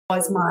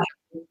Was my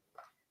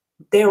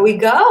There we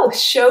go.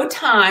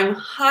 Showtime.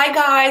 Hi,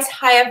 guys.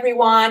 Hi,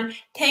 everyone.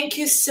 Thank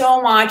you so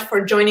much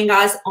for joining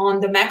us on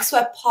the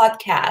MaxWeb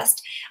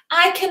podcast.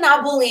 I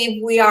cannot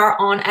believe we are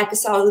on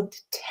episode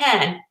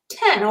 10.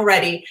 10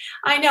 already.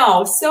 I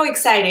know, so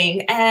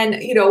exciting. And,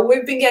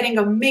 we've been getting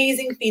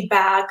amazing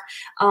feedback.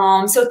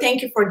 So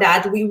thank you for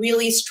that. We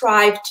really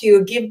strive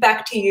to give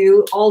back to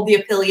you, all the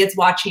affiliates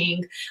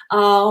watching.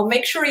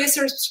 Make sure you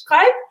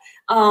subscribe.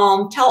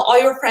 Tell all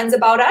your friends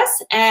about us.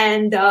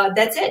 And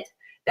that's it.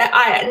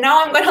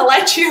 Now I'm going to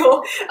let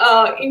you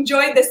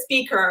enjoy the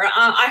speaker.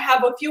 I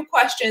have a few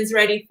questions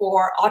ready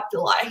for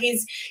Attila.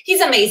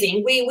 He's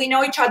amazing. We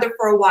know each other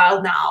for a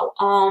while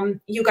now.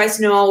 You guys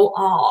know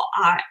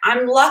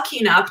I'm lucky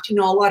enough to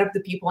know a lot of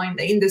the people in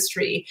the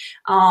industry.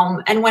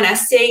 And when I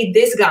say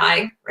this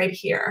guy right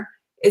here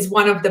is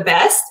one of the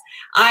best,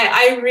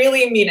 I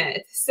really mean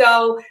it.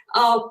 So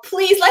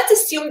please, let's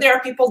assume there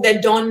are people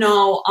that don't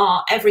know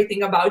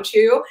everything about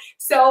you.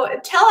 So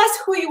tell us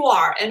who you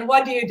are and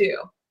what do you do?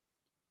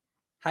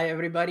 Hi,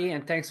 everybody,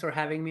 and thanks for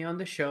having me on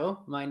the show.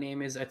 My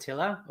name is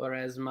Attila, or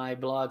as my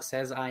blog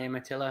says,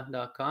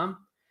 IamAttila.com.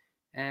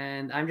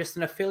 And I'm just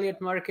an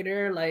affiliate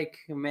marketer like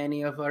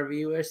many of our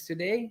viewers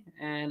today.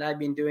 And I've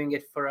been doing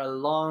it for a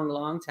long,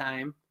 long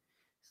time,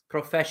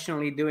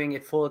 professionally doing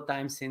it full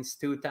time since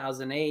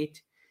 2008.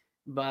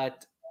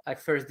 But I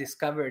first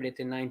discovered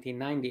it in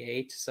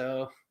 1998.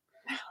 So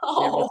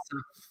there was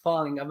some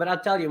falling, but I'll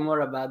tell you more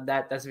about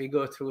that as we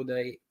go through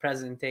the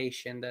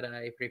presentation that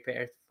I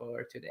prepared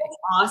for today.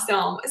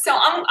 Awesome. So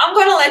I'm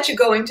going to let you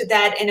go into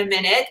that in a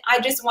minute. I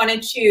just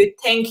wanted to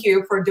thank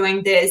you for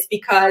doing this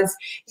because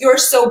you're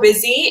so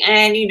busy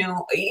and,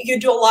 you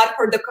do a lot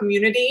for the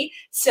community.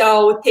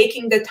 So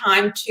taking the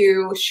time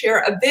to share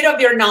a bit of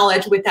your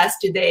knowledge with us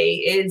today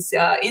is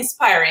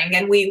inspiring,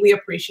 and we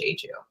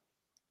appreciate you.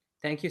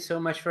 Thank you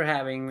so much for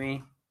having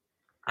me.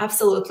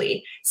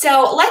 Absolutely.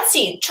 So let's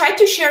see. Try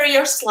to share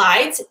your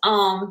slides.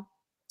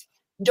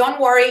 Don't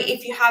worry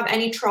if you have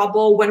any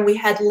trouble. When we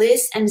had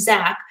Liz and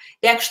Zach,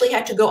 they actually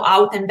had to go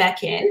out and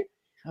back in.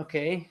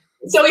 Okay.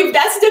 So if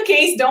that's the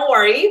case, don't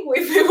worry.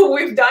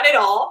 We've done it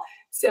all.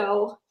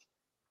 So.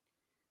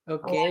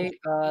 Okay.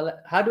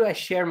 How do I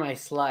share my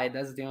slide?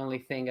 That's the only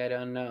thing I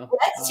don't know.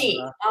 Let's see.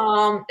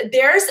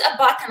 There's a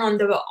button on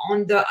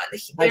the. I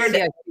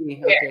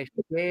see. Okay.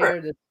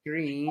 Share the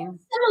screen.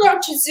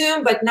 Similar to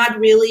Zoom, but not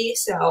really.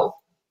 So.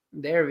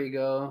 There we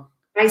go.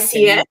 I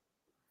see it.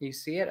 You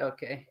see it?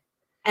 Okay.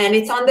 And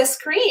it's on the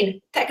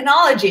screen.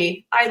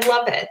 Technology. I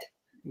love it.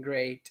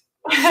 Great.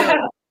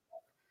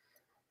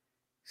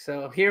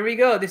 So here we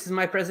go. This is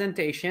my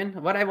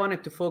presentation. What I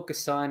wanted to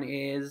focus on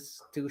is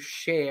to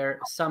share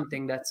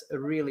something that's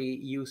really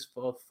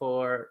useful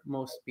for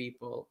most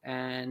people.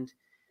 And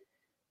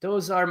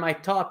those are my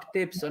top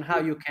tips on how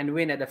you can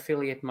win at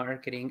affiliate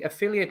marketing.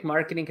 Affiliate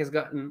marketing has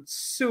gotten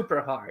super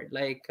hard.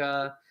 Like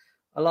a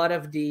lot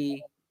of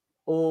the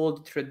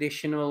old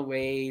traditional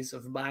ways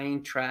of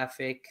buying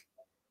traffic,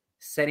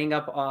 setting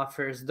up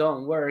offers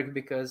don't work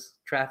because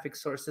traffic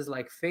sources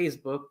like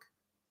Facebook,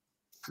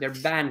 they're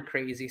ban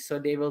crazy. So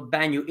they will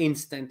ban you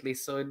instantly.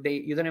 So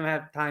you don't even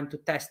have time to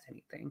test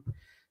anything.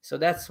 So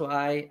that's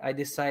why I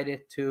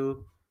decided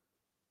to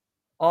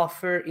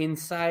offer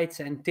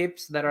insights and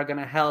tips that are going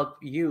to help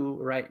you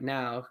right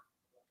now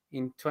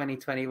in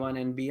 2021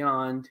 and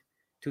beyond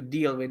to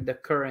deal with the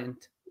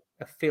current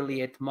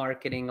affiliate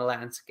marketing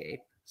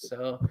landscape.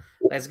 So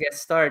let's get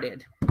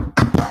started.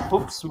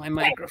 Oops, my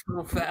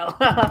microphone fell.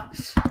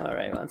 All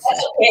right, one second.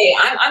 That's okay.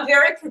 I'm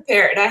very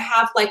prepared. I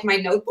have my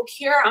notebook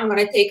here. I'm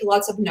going to take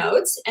lots of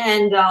notes,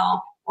 and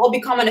I'll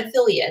become an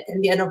affiliate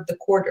at the end of the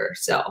quarter.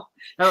 So.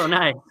 Oh,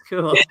 nice.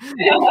 Cool.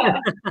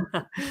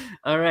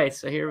 All right,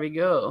 so here we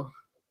go.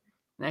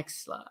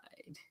 Next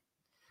slide.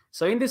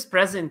 So in this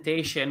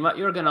presentation, what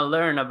you're going to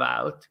learn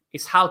about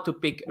is how to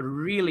pick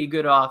really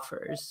good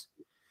offers.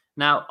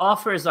 Now,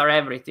 offers are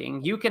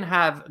everything. You can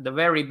have the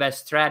very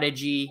best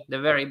strategy, the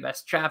very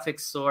best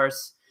traffic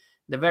source,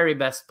 the very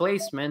best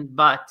placement,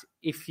 but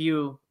if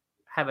you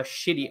have a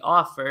shitty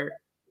offer,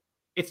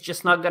 it's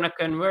just not going to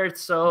convert.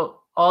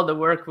 So all the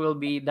work will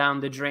be down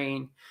the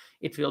drain.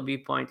 It will be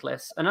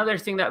pointless. Another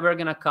thing that we're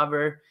going to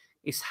cover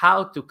is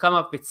how to come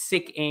up with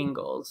sick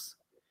angles.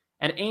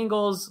 And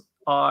angles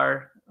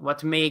are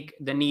what make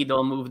the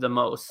needle move the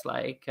most.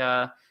 Like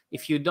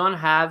if you don't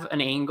have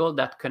an angle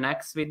that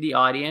connects with the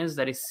audience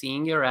that is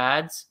seeing your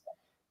ads,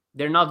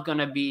 they're not going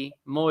to be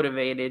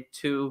motivated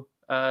to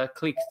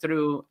click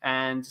through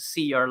and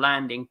see your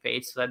landing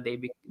page so that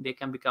they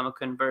can become a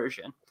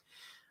conversion.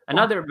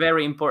 Another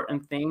very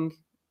important thing,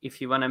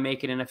 if you want to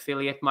make it in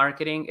affiliate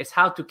marketing, is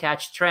how to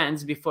catch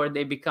trends before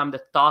they become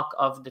the talk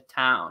of the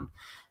town.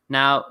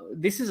 Now,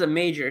 this is a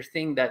major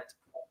thing that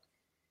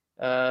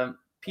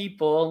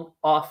people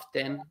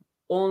often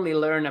only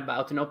learn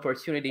about an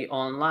opportunity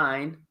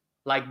online,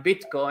 like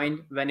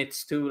Bitcoin, when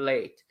it's too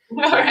late.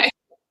 All right.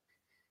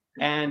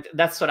 And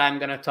that's what I'm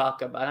going to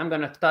talk about. I'm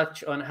going to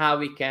touch on how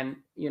we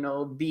can,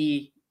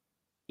 be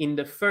in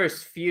the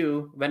first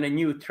few when a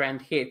new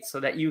trend hits so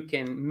that you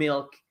can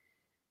milk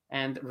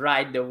and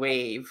ride the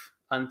wave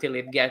until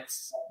it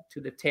gets to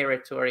the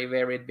territory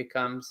where it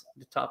becomes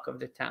the talk of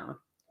the town.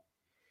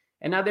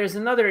 And now there's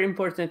another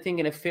important thing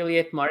in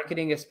affiliate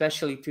marketing,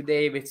 especially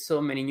today with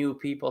so many new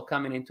people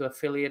coming into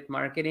affiliate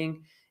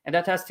marketing. And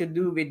that has to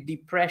do with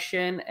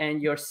depression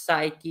and your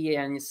psyche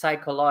and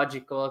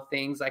psychological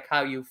things, like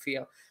how you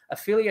feel.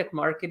 Affiliate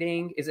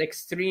marketing is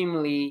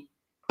extremely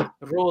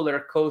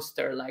roller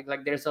coaster. Like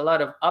there's a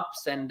lot of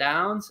ups and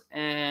downs,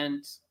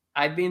 and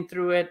I've been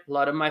through it. A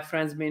lot of my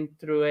friends been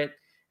through it.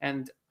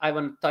 And I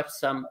want to touch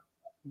some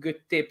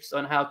good tips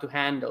on how to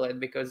handle it,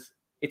 because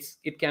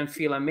it can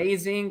feel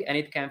amazing and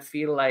it can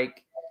feel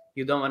like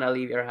you don't want to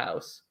leave your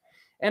house.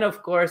 And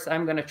of course,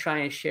 I'm going to try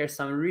and share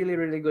some really,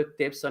 really good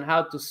tips on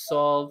how to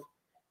solve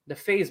the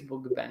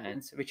Facebook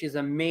bans, which is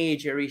a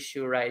major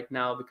issue right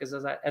now, because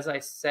as I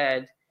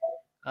said,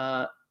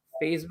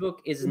 Facebook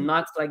is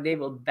not like they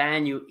will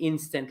ban you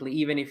instantly,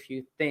 even if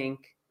you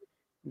think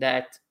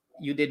that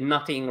you did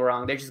nothing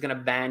wrong. They're just going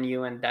to ban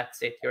you and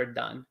that's it. You're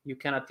done. You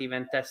cannot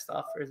even test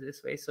offers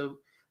this way. So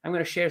I'm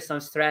going to share some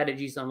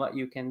strategies on what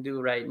you can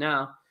do right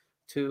now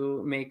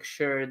to make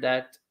sure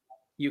that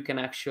you can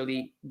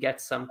actually get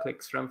some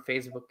clicks from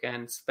Facebook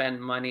and spend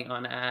money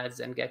on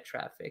ads and get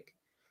traffic.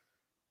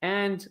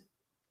 And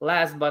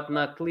last but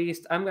not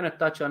least, I'm going to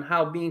touch on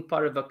how being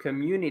part of a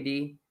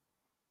community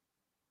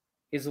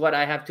is what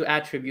I have to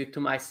attribute to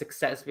my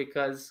success,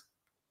 because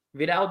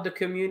without the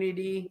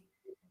community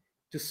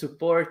to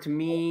support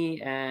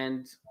me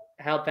and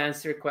help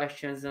answer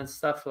questions and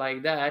stuff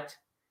like that,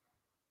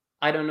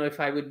 I don't know if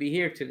I would be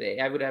here today.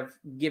 I would have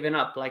given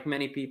up like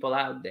many people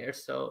out there.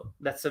 So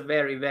that's a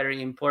very,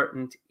 very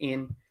important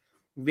in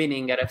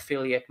winning at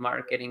affiliate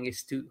marketing,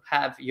 is to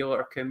have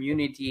your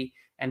community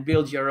and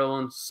build your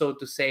own, so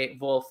to say,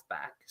 wolf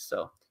pack.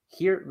 So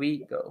here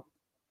we go.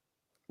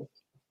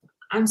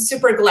 I'm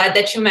super glad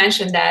that you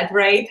mentioned that,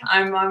 right?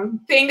 I'm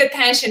paying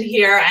attention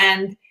here,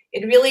 and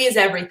it really is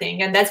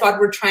everything. And that's what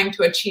we're trying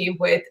to achieve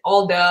with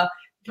all the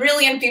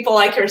brilliant people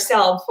like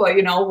yourself.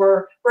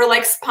 We're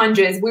like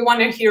sponges. We want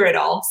to hear it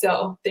all.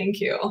 So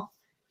thank you.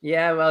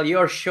 Yeah, well,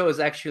 your show is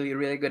actually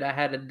really good. I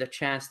had the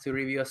chance to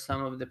review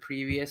some of the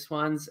previous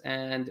ones,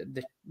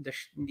 and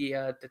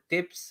the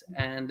tips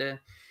and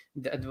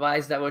the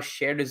advice that was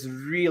shared is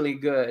really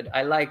good.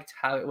 I liked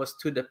how it was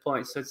to the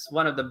point. So it's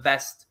one of the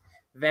best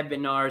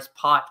webinars,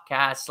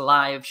 podcasts,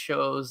 live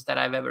shows that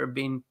I've ever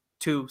been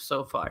to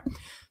so far.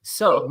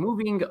 So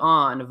moving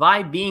on,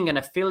 why being an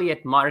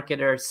affiliate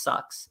marketer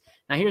sucks.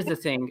 Now here's the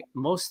thing,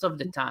 most of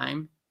the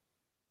time,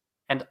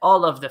 and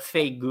all of the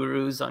fake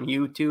gurus on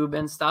YouTube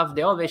and stuff,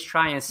 they always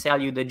try and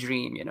sell you the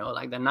dream,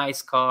 like the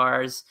nice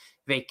cars,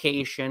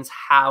 vacations,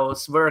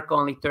 house, work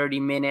only 30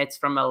 minutes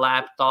from a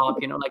laptop,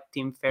 like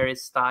Tim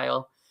Ferriss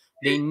style.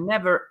 They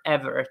never,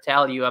 ever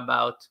tell you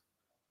about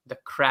the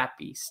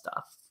crappy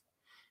stuff.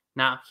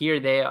 Now, here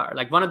they are.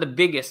 Like one of the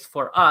biggest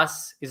for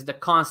us is the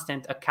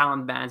constant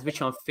account bans,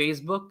 which on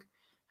Facebook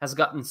has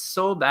gotten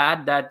so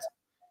bad that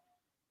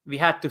we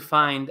had to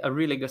find a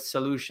really good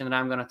solution that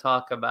I'm going to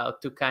talk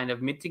about to kind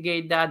of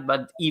mitigate that.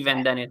 But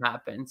even then it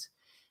happens.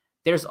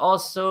 There's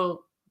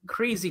also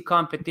crazy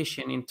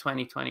competition in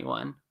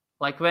 2021.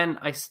 Like when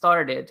I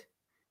started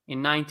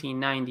in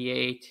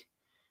 1998,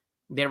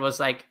 there was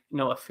like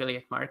no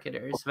affiliate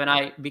marketers. When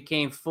I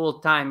became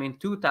full-time in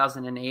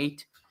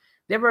 2008,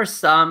 there were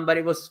some, but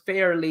it was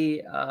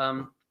fairly,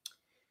 how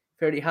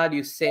do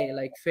you say,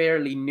 like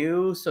fairly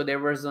new. So there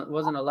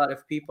wasn't a lot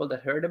of people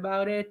that heard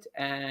about it,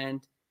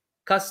 and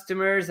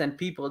customers and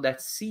people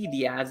that see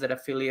the ads that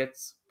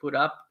affiliates put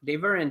up, they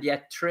weren't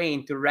yet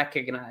trained to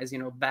recognize,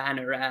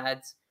 banner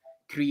ads,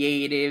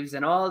 creatives,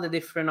 and all the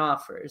different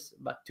offers.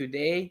 But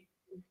today,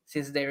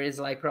 since there is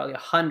like probably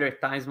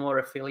 100 times more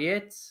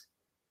affiliates,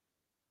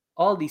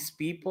 all these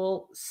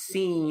people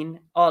seen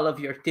all of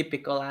your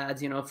typical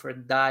ads, for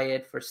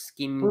diet, for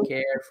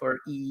skincare, for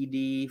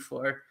ED,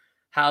 for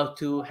how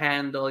to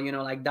handle,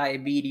 like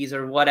diabetes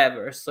or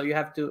whatever. So you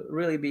have to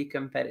really be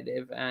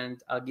competitive,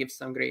 and I'll give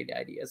some great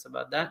ideas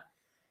about that.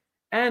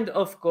 And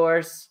of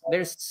course,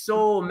 there's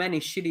so many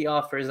shitty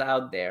offers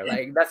out there.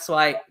 Like that's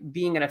why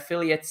being an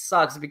affiliate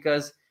sucks,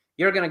 because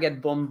you're going to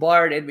get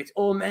bombarded with,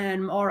 oh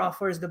man, our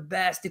offer is the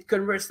best. It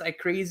converts like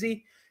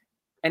crazy.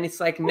 And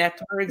it's like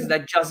networks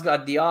that just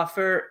got the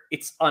offer.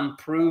 It's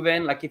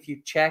unproven. Like if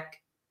you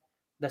check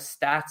the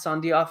stats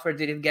on the offer,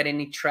 did it get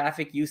any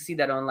traffic? You see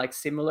that on like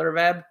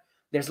SimilarWeb,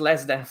 there's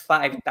less than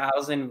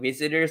 5,000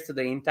 visitors to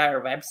the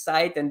entire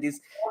website. And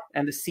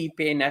the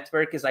CPA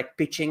network is like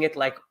pitching it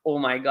like, oh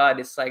my God,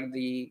 it's like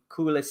the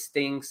coolest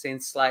thing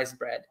since sliced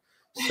bread.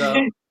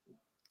 So,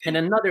 and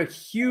another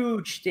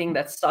huge thing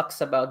that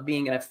sucks about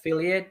being an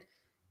affiliate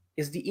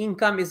is the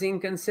income is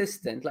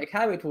inconsistent. Like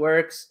how it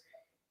works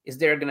is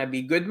there going to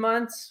be good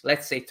months,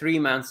 let's say 3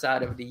 months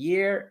out of the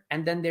year,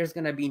 and then there's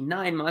going to be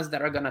 9 months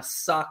that are going to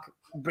suck,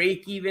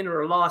 break even,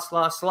 or loss.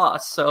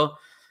 So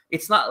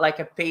it's not like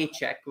a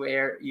paycheck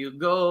where you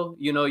go,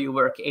 you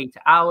work 8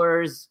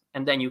 hours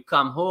and then you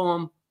come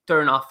home,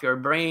 turn off your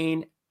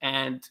brain,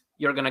 and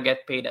you're going to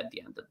get paid at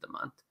the end of the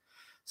month.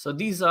 So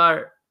these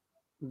are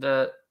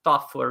the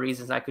top 4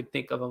 reasons I could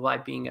think of why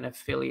being an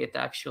affiliate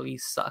actually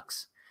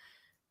sucks.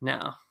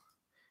 Now,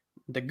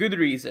 the good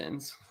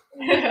reasons.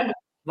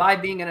 Why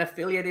being an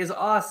affiliate is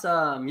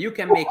awesome. You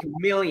can make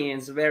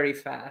millions very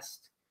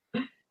fast.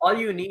 All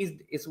you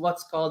need is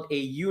what's called a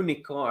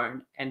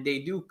unicorn, and they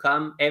do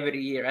come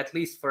every year, at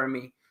least for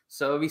me.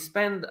 So we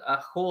spend a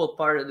whole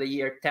part of the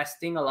year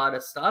testing a lot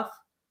of stuff.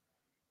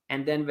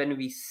 And then when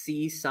we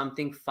see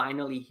something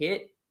finally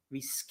hit,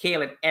 we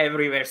scale it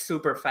everywhere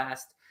super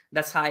fast.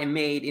 That's how I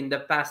made in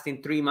the past,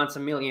 in 3 months,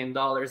 $1 million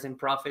in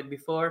profit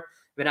before,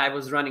 when I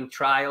was running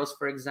trials,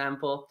 for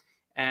example.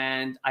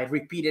 And I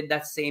repeated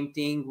that same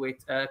thing with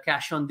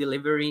cash on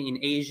delivery in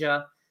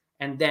Asia.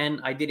 And then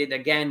I did it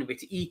again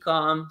with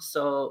e-com.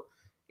 So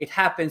it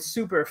happens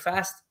super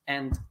fast.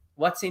 And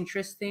what's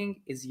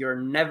interesting is you're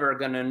never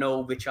going to know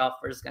which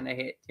offer is going to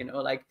hit.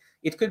 Like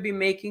it could be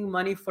making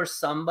money for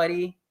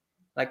somebody,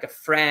 like a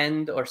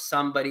friend or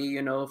somebody,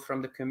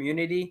 from the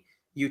community.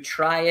 You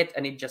try it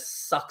and it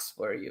just sucks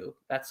for you.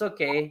 That's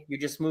okay. You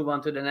just move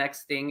on to the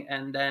next thing,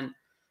 and then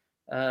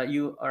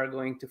you are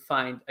going to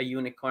find a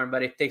unicorn.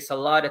 But it takes a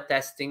lot of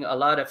testing, a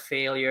lot of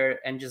failure,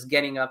 and just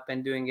getting up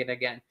and doing it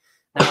again.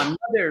 Now,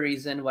 another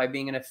reason why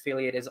being an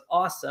affiliate is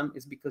awesome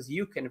is because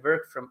you can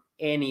work from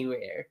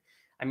anywhere.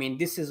 I mean,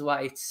 this is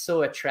why it's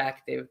so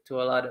attractive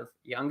to a lot of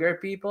younger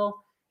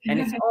people. And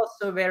it's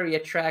also very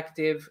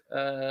attractive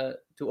to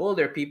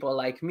older people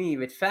like me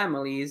with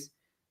families,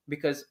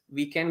 because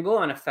we can go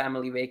on a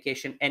family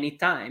vacation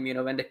anytime.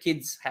 When the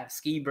kids have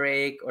ski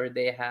break or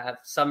they have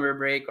summer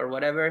break or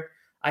whatever,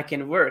 I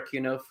can work,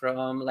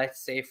 from,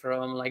 let's say,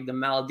 from like the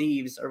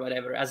Maldives or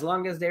whatever. As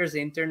long as there's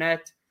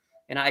internet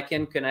and I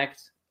can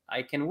connect,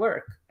 I can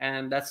work.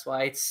 And that's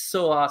why it's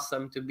so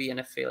awesome to be an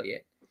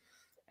affiliate.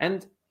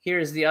 And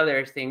here's the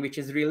other thing, which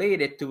is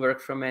related to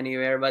work from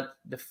anywhere, but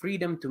the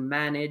freedom to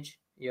manage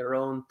your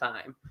own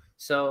time.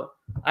 So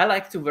I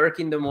like to work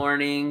in the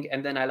morning,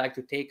 and then I like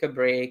to take a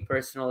break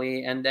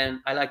personally, and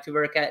then I like to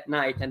work at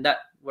night, and that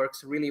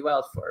works really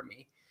well for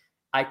me.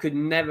 I could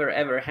never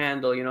ever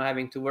handle,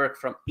 having to work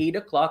from 8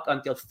 o'clock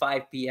until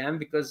 5 p.m.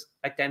 because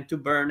I tend to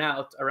burn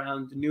out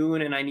around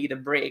noon, and I need a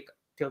break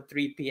till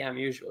 3 p.m.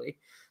 usually.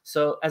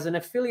 So as an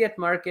affiliate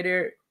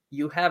marketer,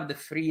 you have the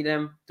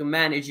freedom to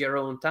manage your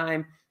own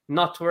time,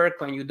 not work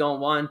when you don't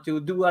want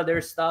to, do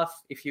other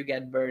stuff if you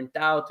get burnt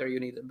out or you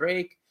need a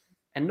break,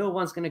 and no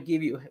one's going to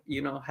give you,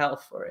 hell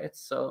for it.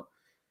 So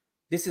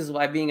this is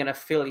why being an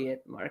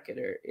affiliate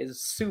marketer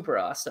is super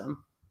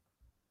awesome.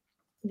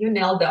 You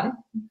nailed them.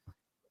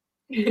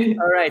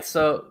 All right.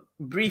 So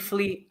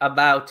briefly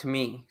about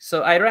me.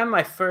 So I ran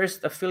my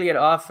first affiliate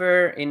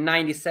offer in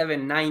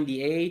 97,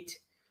 98.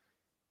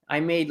 I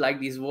made like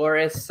these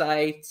Juarez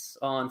sites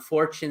on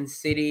Fortune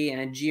City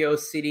and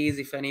GeoCities,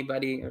 if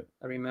anybody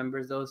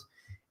remembers those.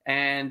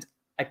 And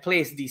I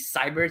placed these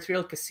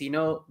Cyberthrill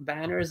casino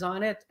banners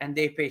on it, and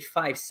they paid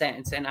 5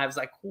 cents. And I was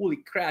like, holy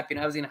crap,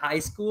 I was in high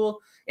school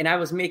and I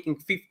was making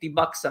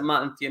 $50 a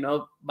month,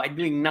 by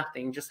doing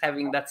nothing, just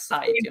having that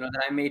site,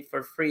 that I made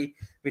for free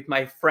with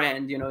my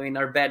friend, in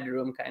our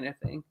bedroom kind of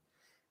thing.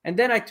 And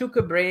then I took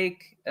a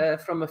break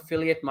from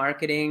affiliate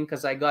marketing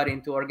because I got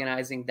into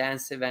organizing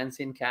dance events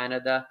in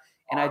Canada.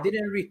 And I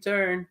didn't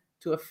return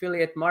to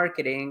affiliate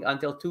marketing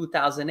until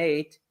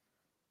 2008,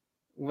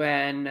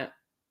 when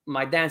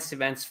my dance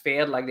events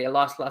failed. Like they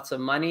lost lots of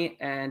money,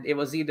 and it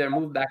was either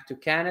move back to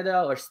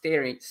Canada or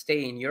stay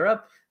in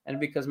Europe. And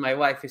because my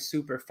wife is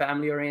super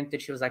family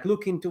oriented, she was like,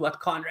 look into what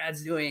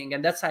Conrad's doing.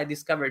 And that's how I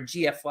discovered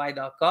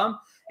gfy.com.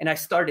 And I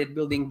started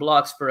building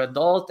blogs for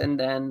adult and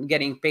then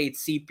getting paid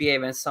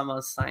CPA when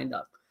someone signed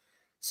up.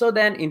 So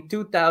then in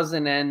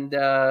 2000 and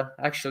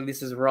actually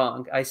this is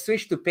wrong. I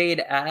switched to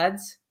paid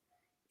ads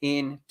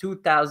in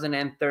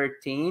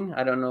 2013.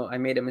 I don't know. I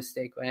made a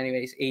mistake. But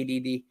anyways,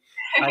 ADD.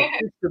 I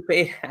switched to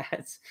paid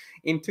ads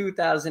in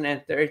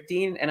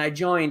 2013, and I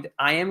joined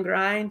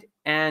IamGrind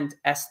and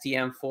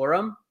STM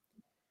Forum.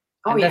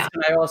 Oh, and that's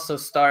when I also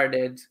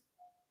started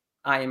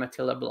I Am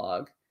Attila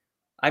blog.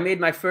 I made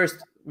my first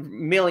 $1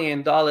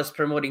 million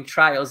promoting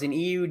trials in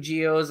EU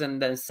geos,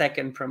 and then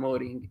second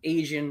promoting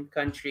Asian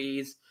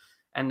countries,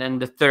 and then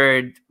the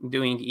third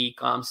doing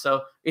e-com.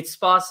 So it's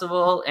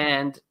possible,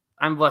 and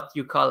I'm what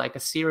you call like a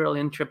serial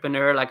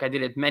entrepreneur. Like I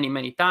did it many,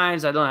 many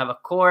times. I don't have a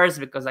course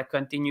because I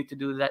continue to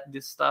do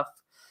this stuff.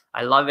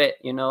 I love it.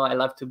 I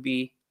love to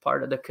be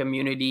part of the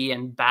community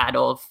and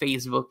battle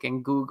Facebook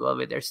and Google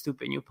with their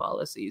stupid new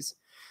policies.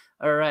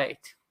 All right.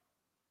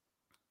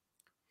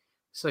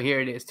 So here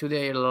it is,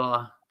 today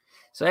law.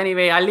 So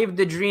anyway, I live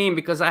the dream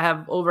because I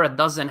have over a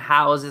dozen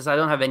houses. I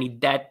don't have any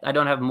debt. I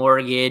don't have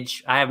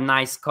mortgage. I have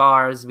nice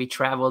cars. We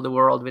travel the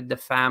world with the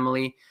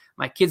family.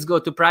 My kids go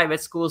to private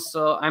schools,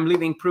 so I'm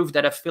living proof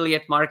that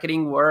affiliate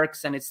marketing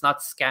works and it's not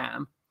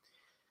scam.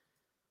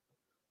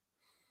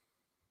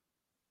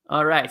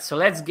 All right, so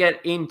let's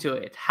get into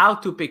it. How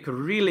to pick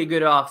really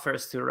good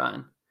offers to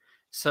run.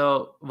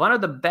 So one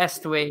of the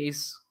best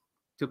ways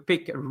to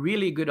pick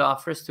really good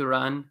offers to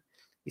run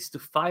is to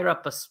fire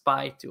up a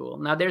spy tool.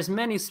 Now, there's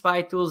many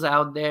spy tools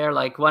out there.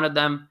 Like one of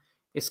them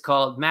is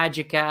called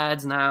Magic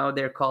Ads. Now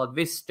they're called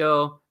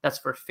Visto. That's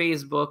for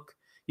Facebook.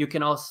 You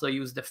can also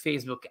use the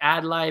Facebook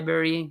ad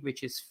library,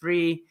 which is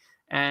free,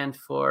 and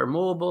for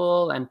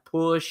mobile and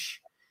push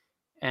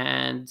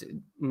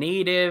and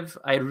native,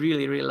 I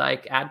really, really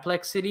like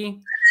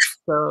Adplexity.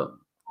 So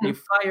you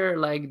fire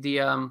like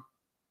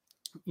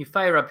you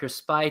fire up your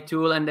spy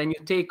tool, and then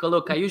you take a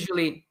look. I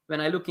usually, when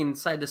I look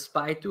inside the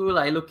spy tool,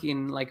 I look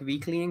in like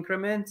weekly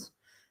increments,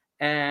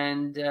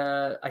 and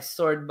I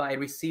sort by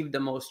received the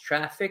most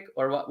traffic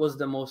or what was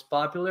the most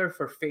popular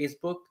for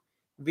Facebook,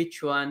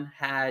 which one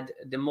had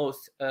the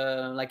most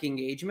like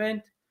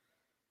engagement.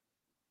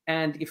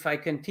 And if I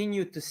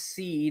continue to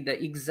see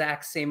the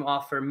exact same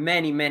offer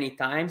many, many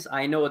times,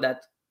 I know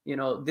that,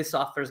 this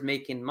offer is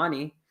making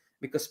money,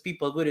 because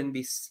people wouldn't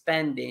be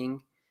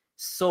spending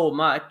so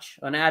much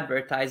on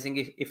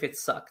advertising if it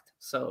sucked.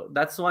 So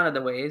that's one of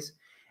the ways.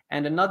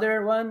 And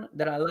another one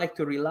that I like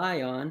to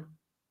rely on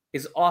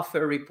is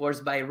offer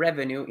reports by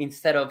revenue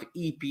instead of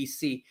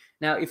EPC.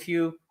 Now, if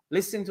you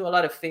listen to a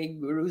lot of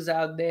fake gurus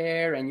out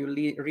there and you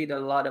read a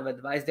lot of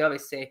advice, they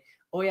always say,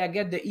 oh yeah,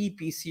 get the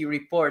EPC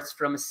reports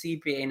from a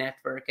CPA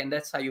network, and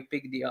that's how you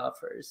pick the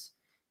offers.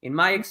 In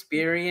my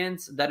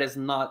experience, that is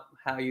not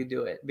how you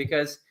do it,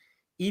 because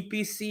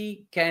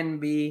EPC can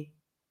be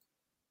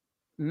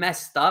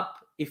messed up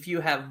if you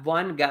have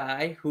one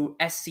guy who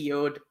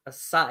SEO'd a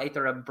site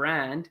or a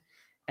brand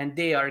and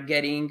they are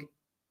getting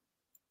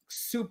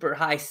super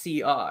high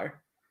CR,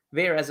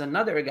 whereas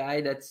another guy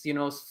that's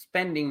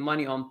spending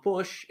money on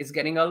push is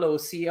getting a low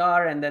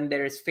CR, and then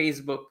there is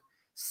Facebook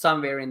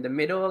somewhere in the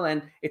middle,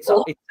 and it's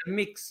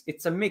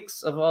a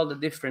mix of all the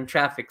different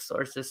traffic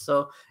sources.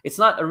 So it's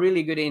not a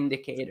really good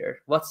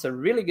indicator. What's a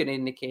really good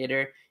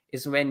indicator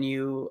is when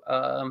you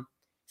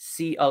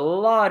see a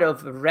lot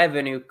of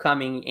revenue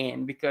coming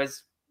in,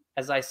 because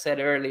as I said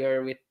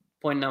earlier with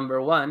point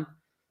number 1,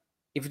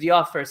 if the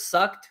offer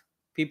sucked,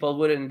 people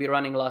wouldn't be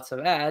running lots of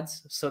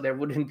ads, so there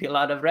wouldn't be a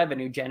lot of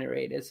revenue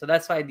generated. So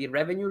that's why the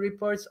revenue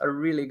reports are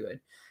really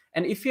good.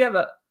 And if you have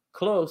a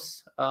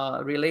close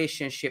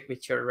relationship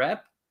with your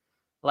rep,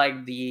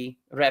 like the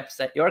reps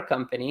at your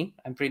company,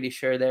 I'm pretty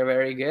sure they're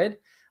very good,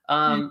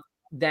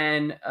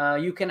 then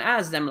you can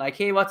ask them like,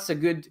 hey, what's a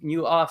good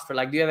new offer?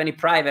 Like, do you have any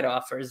private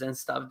offers and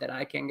stuff that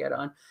I can get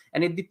on?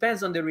 And it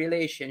depends on the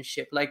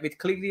relationship. Like with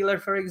ClickDealer,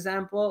 for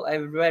example, I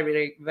have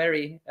very,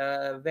 very,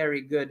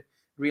 very good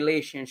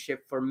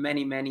relationship for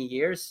many, many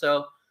years.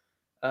 So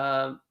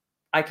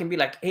I can be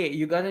like, hey,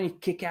 you got any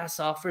kick-ass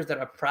offers that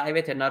are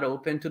private and not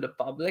open to the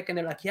public? And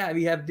they're like, yeah,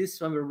 we have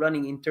this one we're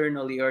running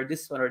internally, or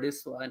this one or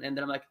this one. And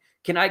then I'm like,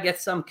 can I get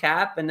some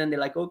cap? And then they're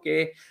like,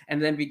 okay.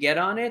 And then we get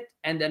on it.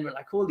 And then we're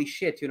like, holy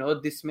shit,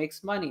 this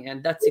makes money.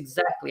 And that's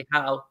exactly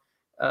how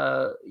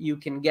you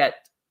can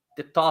get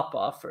the top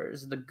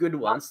offers, the good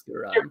ones to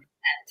run.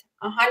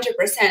 100%.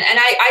 And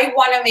I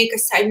want to make a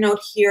side note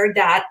here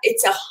that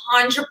it's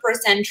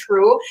 100%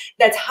 true.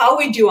 That's how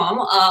we do them.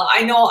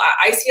 I know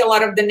I see a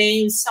lot of the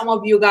names. Some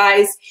of you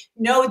guys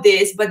know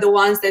this, but the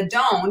ones that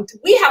don't,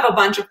 we have a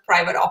bunch of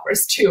private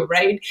offers too,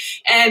 right?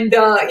 And,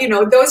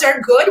 those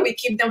are good. We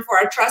keep them for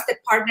our trusted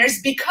partners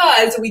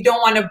because we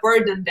don't want to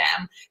burden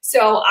them.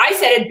 So I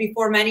said it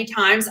before many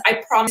times.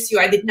 I promise you,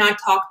 I did not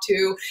talk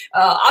to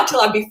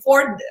Attila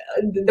before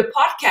the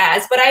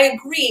podcast, but I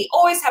agree.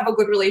 Always have a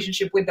good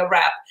relationship with the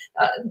rep.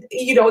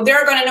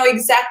 They're going to know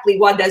exactly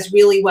what does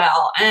really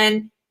well.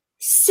 And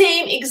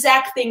same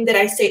exact thing that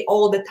I say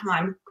all the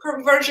time.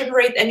 Conversion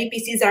rate and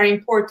EPCs are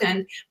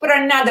important, but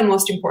are not the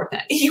most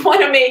important. You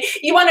want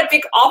to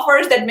pick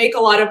offers that make a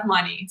lot of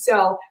money.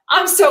 So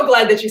I'm so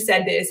glad that you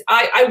said this.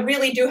 I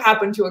really do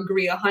happen to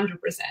agree 100%.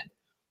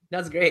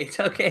 That's great.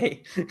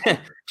 Okay.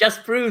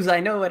 Just proves I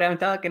know what I'm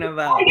talking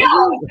about. I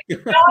know what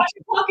you're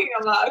talking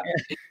about.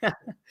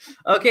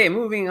 Okay,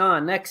 moving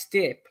on. Next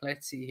tip.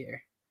 Let's see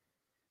here.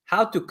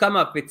 How to come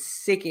up with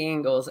sick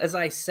angles. As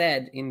I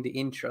said in the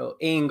intro,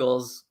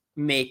 angles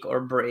make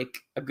or break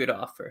a good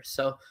offer.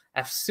 So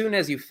as soon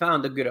as you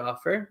found a good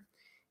offer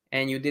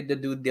and you did the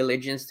due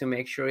diligence to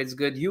make sure it's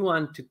good, you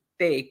want to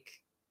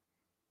take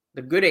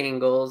the good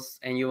angles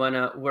and you want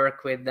to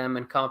work with them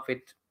and come up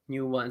with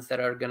new ones that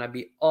are going to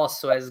be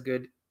also as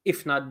good,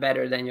 if not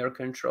better than your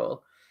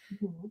control.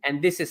 Mm-hmm.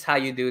 And this is how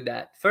you do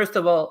that. First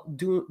of all,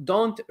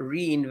 don't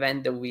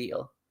reinvent the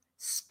wheel.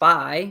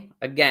 Spy,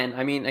 again,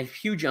 I'm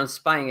huge on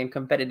spying and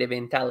competitive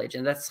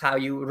intelligence. That's how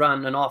you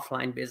run an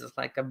offline business,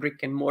 like a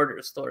brick and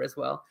mortar store as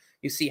well.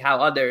 You see how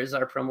others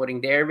are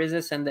promoting their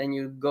business, and then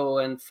you go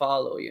and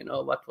follow,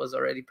 what was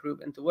already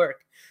proven to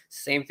work.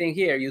 Same thing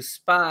here. You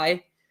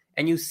spy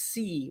and you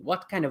see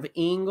what kind of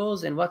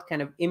angles and what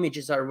kind of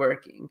images are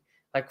working.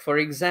 Like, for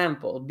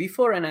example,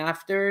 before and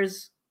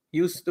afters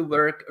used to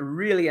work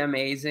really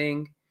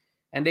amazing,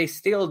 and they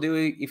still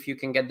do if you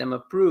can get them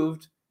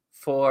approved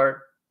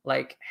for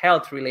like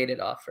health related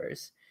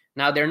offers.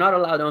 Now they're not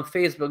allowed on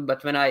Facebook,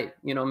 but when I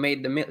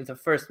made the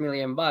first $1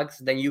 million,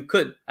 then you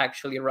could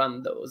actually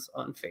run those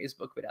on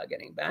Facebook without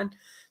getting banned.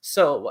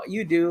 So what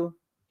you do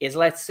is,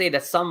 let's say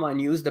that someone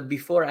used the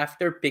before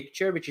after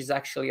picture, which is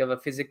actually of a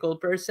physical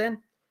person,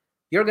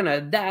 you're going to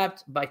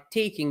adapt by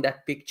taking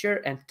that picture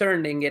and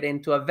turning it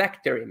into a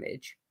vector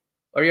image.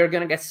 Or you're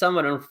going to get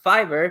someone on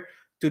Fiverr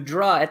to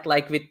draw it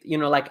like with,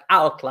 like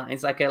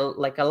outlines, like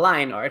a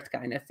line art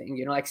kind of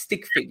thing, like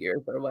stick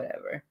figures or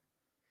whatever.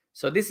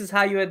 So this is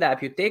how you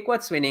adapt. You take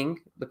what's winning,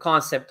 the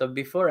concept of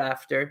before,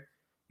 after,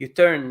 you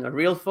turn a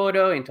real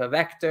photo into a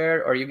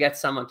vector, or you get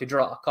someone to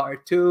draw a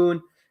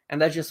cartoon.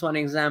 And that's just one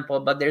example,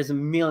 but there's a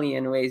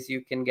million ways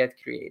you can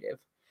get creative.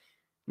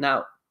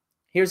 Now,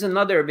 here's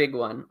another big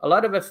one. A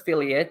lot of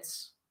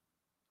affiliates,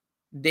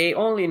 they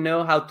only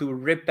know how to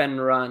rip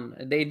and run.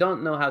 They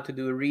don't know how to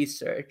do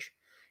research.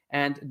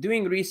 And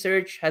doing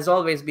research has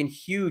always been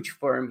huge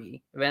for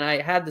me. When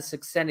I had the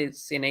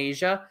success in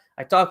Asia,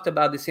 I talked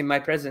about this in my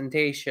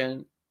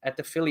presentation at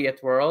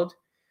Affiliate World.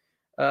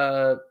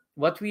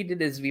 What we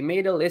did is we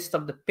made a list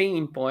of the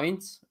pain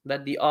points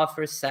that the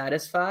offer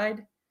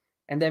satisfied.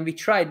 And then we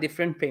tried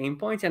different pain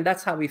points. And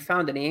that's how we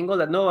found an angle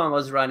that no one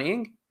was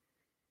running,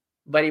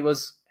 but it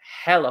was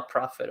hella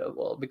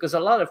profitable, because a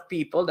lot of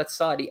people that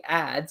saw the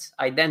ads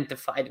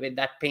identified with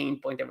that pain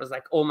point. It was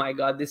like, oh my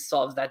God, this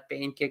solves that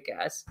pain, kick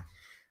ass.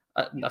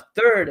 The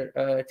third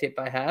tip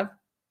I have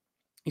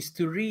is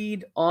to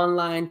read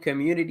online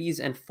communities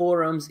and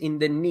forums in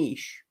the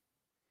niche.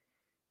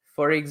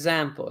 For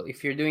example,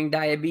 if you're doing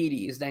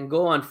diabetes, then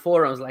go on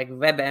forums like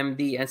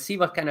WebMD and see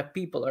what kind of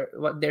people are,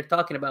 what they're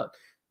talking about.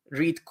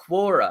 Read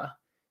Quora,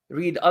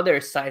 read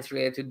other sites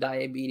related to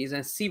diabetes,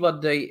 and see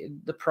what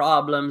the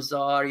problems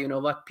are,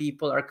 what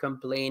people are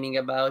complaining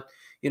about,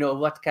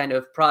 what kind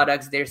of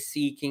products they're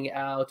seeking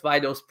out, why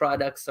those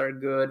products are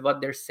good,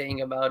 what they're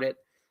saying about it.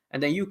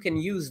 And then you can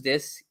use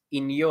this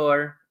in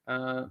your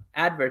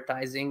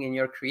advertising, in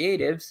your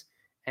creatives,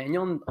 and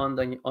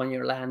on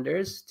your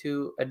landers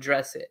to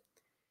address it.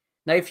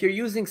 Now, if you're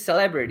using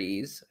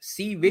celebrities,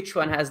 see which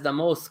one has the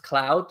most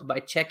clout by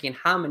checking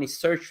how many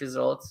search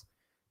results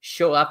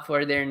show up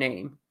for their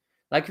name.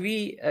 Like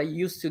we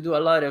used to do a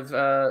lot of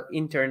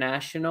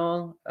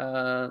international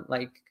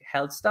like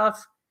health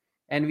stuff,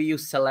 and we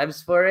use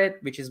celebs for it,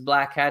 which is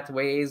black hat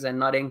ways and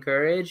not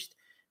encouraged.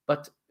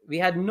 But we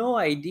had no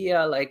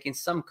idea, like in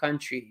some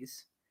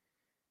countries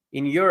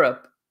in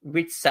Europe,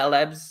 which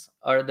celebs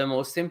are the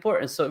most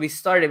important. So we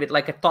started with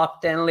like a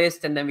top 10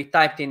 list, and then we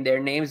typed in their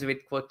names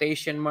with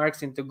quotation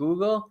marks into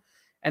Google.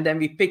 And then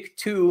we picked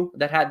 2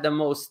 that had the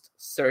most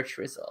search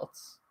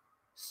results.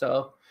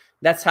 So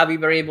that's how we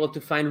were able to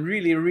find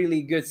really,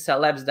 really good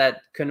celebs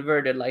that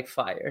converted like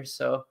fire.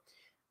 So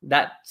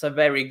that's a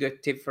very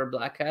good tip for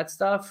black hat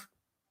stuff.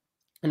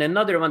 And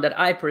another one that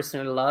I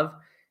personally love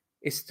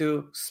is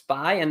to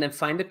spy and then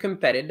find the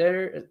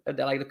competitor,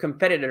 like the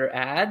competitor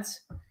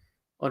ads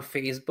on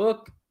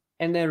Facebook,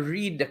 and then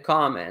read the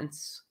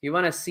comments. You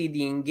want to see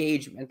the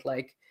engagement,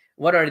 like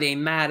what are they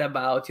mad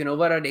about?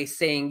 What are they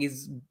saying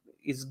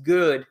is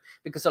good?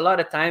 Because a lot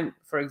of time,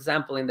 for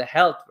example, in the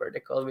health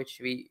vertical, which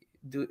we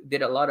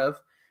did a lot of,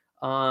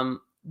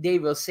 they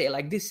will say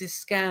like, this is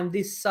scam,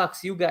 this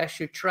sucks, you guys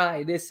should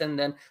try this. And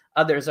then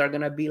others are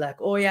going to be like,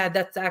 oh yeah,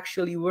 that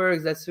actually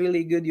works, that's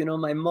really good,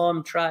 my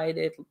mom tried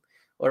it,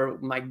 or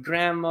my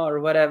grandma, or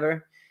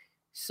whatever.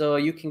 So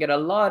you can get a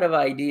lot of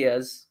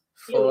ideas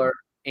for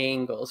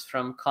angles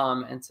from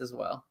comments as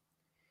well.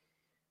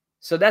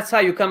 So that's how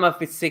you come up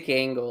with sick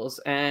angles.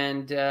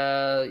 And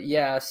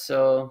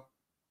so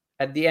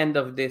at the end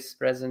of this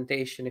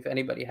presentation, if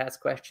anybody has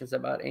questions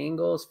about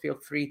angles, feel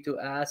free to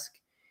ask.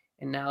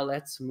 And now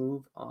let's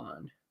move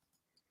on.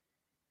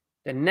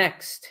 The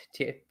next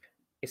tip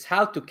is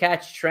how to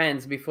catch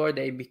trends before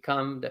they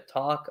become the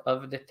talk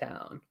of the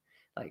town.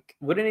 Like,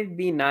 wouldn't it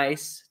be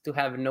nice to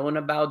have known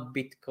about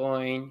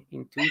Bitcoin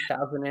in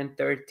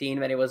 2013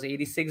 when it was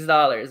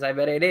 $86? I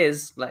bet it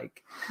is.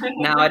 Like,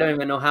 now I don't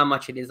even know how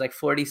much it is, like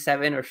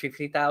 $47,000 or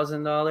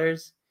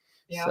 $50,000.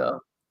 Yeah. So,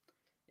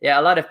 yeah,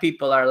 a lot of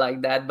people are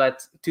like that.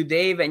 But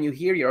today, when you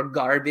hear your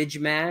garbage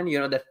man,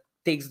 that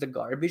takes the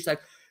garbage,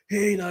 like,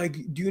 hey,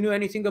 like, do you know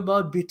anything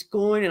about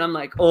Bitcoin? And I'm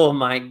like, oh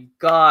my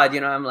God,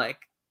 I'm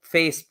like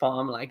face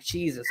palm, like,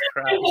 Jesus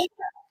Christ.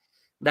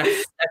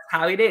 That's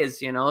how it is,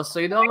 So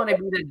you don't want to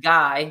be the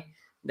guy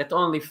that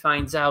only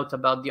finds out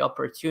about the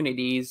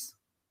opportunities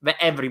when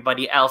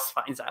everybody else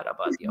finds out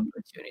about the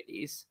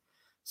opportunities.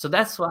 So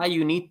that's why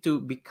you need to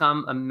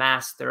become a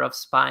master of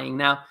spying.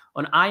 Now,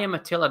 on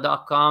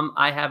IamAttila.com,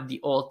 I have the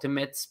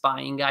ultimate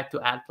spying guide to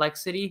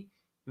Adplexity,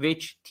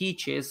 which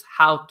teaches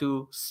how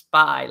to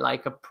spy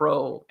like a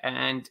pro.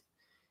 And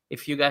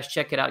if you guys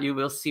check it out, you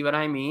will see what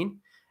I mean.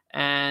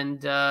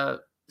 And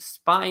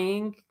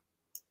spying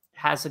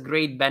has a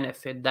great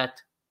benefit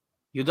that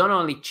you don't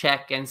only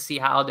check and see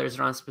how others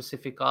run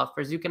specific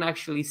offers, you can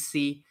actually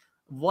see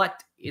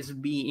what is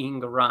being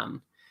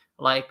run,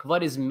 like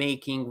what is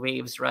making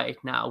waves right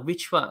now,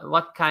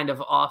 what kind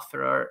of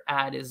offer or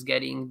ad is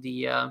getting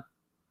the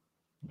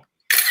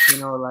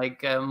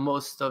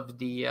most of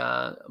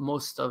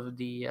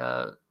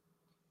the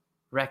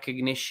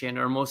recognition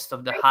or most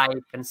of the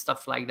hype and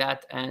stuff like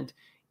that. And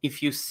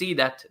if you see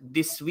that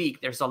this week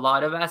there's a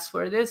lot of ads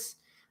for this,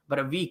 but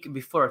a week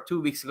before,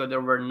 2 weeks ago,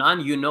 there were none,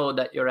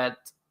 that you're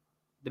at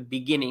the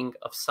beginning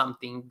of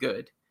something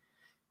good.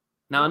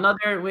 Now,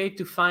 another way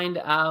to find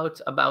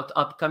out about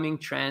upcoming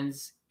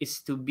trends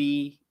is to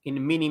be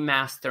in mini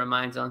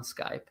masterminds on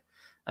Skype.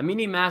 A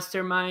mini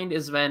mastermind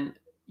is when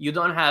you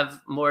don't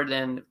have more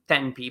than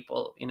 10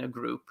 people in a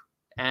group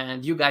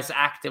and you guys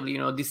actively,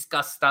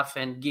 discuss stuff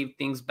and give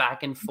things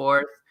back and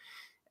forth.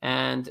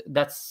 And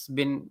that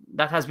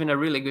has been a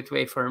really good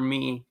way for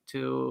me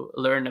to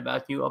learn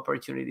about new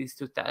opportunities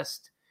to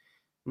test.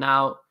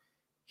 Now,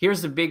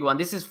 here's the big one.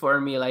 This is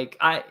for me. Like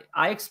I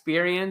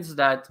experienced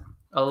that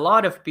a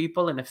lot of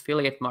people in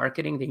affiliate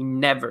marketing, they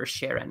never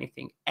share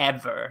anything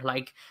ever.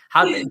 Like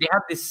how they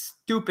have this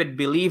stupid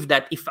belief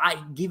that if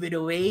I give it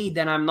away,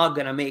 then I'm not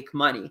going to make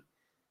money.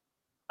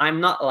 I'm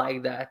not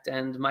like that.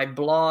 And my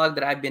blog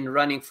that I've been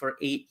running for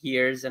 8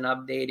 years and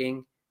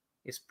updating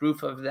is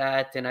proof of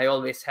that. And I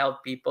always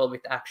help people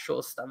with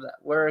actual stuff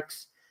that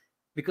works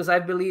because I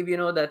believe,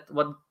 that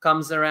what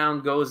comes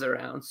around goes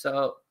around.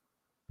 So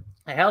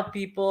I help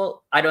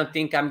people. I don't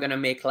think I'm going to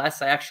make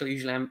less. I actually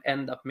usually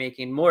end up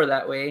making more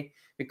that way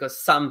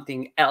because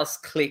something else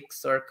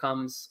clicks or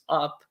comes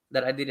up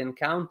that I didn't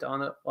count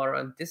on or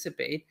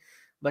anticipate.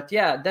 But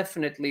yeah,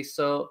 definitely.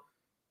 So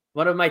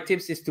one of my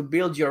tips is to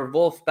build your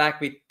wolf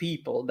pack with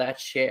people that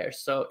share.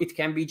 So it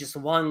can be just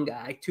one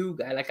guy, two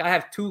guys. Like I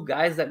have 2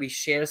 guys that we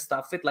share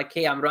stuff with. Like,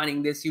 hey, I'm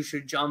running this. You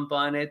should jump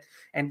on it.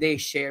 And they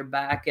share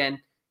back. And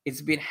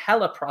it's been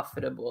hella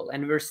profitable.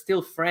 And we're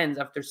still friends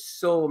after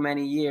so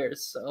many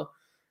years. So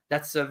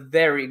that's a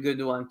very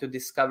good one to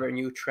discover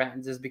new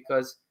trends, is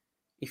because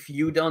if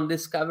you don't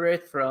discover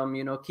it from,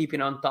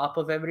 keeping on top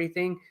of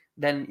everything,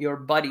 then your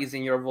buddies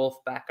in your wolf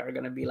pack are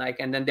going to be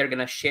like, and then they're going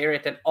to share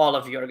it and all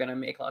of you are going to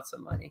make lots of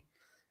money.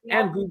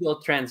 Yeah. And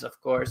Google Trends, of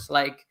course,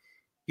 like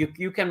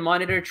you can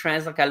monitor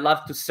trends. Like I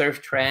love to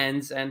surf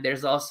trends. And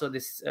there's also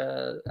this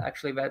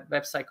actually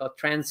website called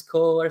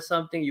Trendsco or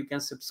something you can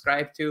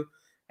subscribe to.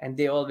 And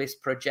they always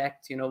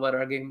project, what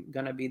are going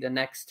to be the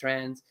next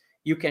trends.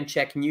 You can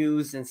check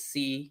news and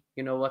see,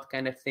 what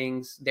kind of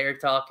things they're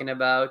talking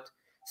about.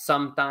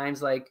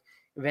 Sometimes like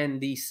when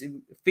the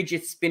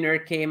fidget spinner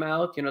came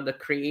out, the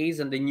craze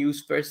and the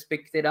news first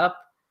picked it up,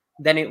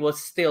 then it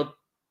was still,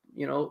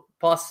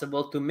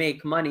 possible to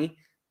make money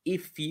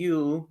if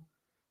you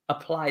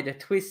apply the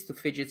twist to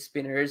fidget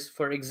spinners.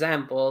 For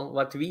example,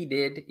 what we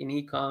did in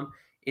ecom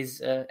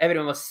is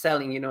everyone was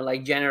selling,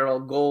 like General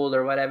Gold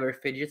or whatever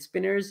fidget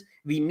spinners.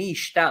 We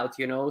niched out,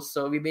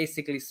 so we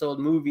basically sold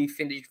movie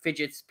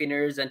fidget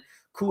spinners and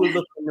cool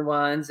looking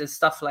ones and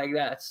stuff like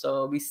that.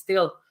 So we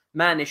still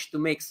managed to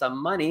make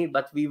some money,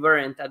 but we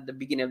weren't at the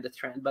beginning of the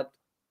trend. But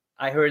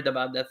I heard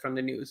about that from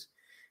the news.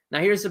 Now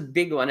here's a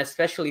big one,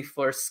 especially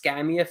for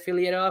scammy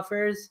affiliate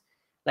offers.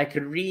 Like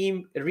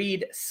read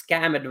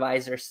scam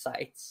advisor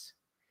sites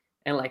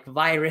and like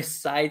virus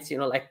sites,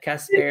 like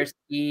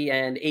Kaspersky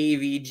and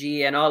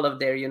AVG and all of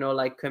their,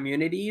 like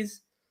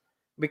communities,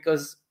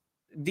 because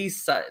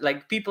these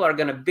like people are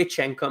gonna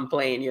bitch and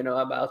complain,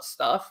 about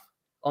stuff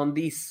on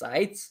these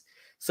sites.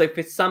 So if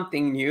it's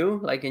something new,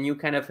 like a new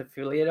kind of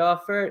affiliate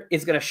offer,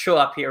 it's gonna show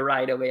up here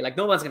right away. Like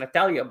no one's gonna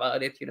tell you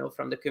about it,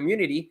 from the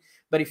community.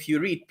 But if you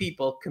read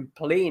people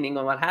complaining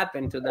on what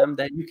happened to them,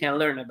 then you can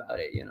learn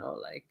about it,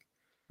 like.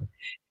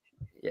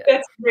 Yeah.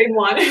 That's a great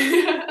one.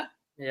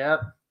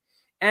 Yep.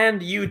 And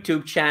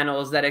YouTube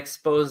channels that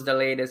expose the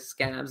latest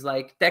scams,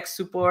 like tech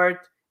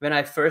support. When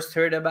I first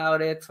heard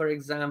about it, for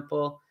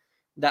example,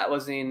 that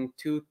was in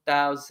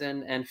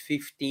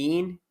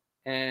 2015.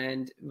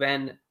 And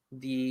when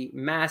the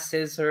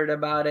masses heard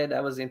about it,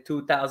 that was in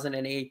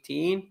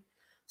 2018.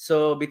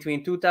 So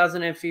between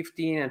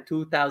 2015 and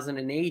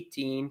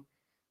 2018,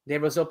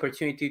 there was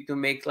opportunity to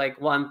make like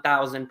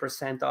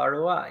 1,000%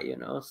 ROI,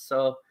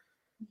 so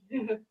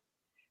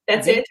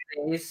that's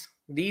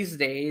these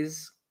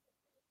days,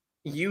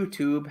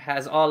 YouTube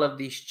has all of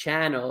these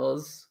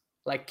channels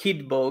like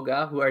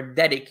Kidboga who are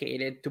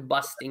dedicated to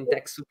busting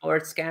tech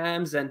support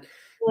scams, and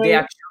they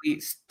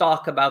actually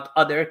talk about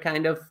other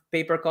kind of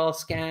pay-per-call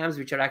scams,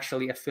 which are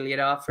actually affiliate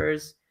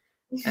offers.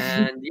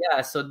 And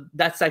yeah, so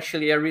that's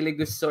actually a really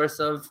good source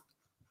of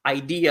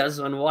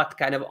ideas on what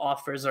kind of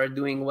offers are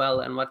doing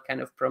well and what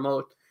kind of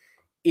promote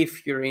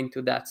if you're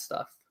into that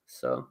stuff.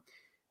 So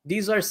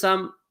these are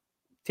some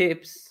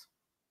tips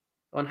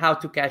on how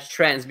to catch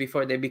trends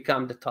before they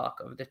become the talk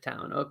of the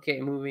town.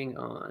 Okay, moving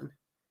on.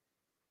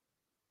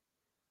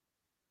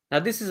 Now,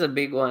 this is a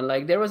big one.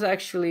 Like there was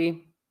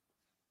actually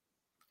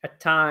a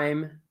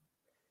time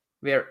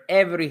where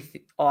every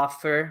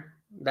offer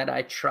that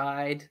I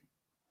tried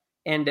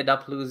ended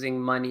up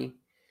losing money.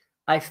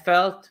 I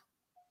felt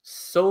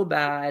so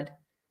bad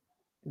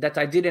that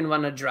I didn't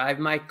want to drive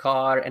my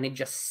car, and it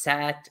just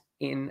sat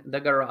in the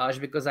garage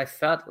because I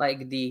felt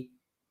like the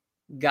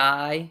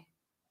guy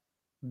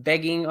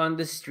begging on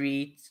the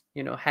street,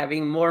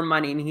 having more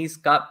money in his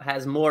cup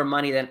has more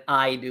money than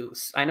I do.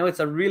 I know it's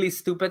a really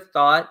stupid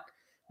thought,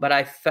 but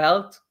I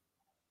felt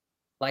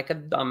like a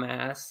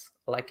dumbass,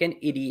 like an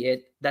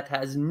idiot that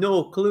has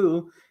no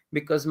clue,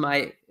 because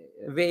my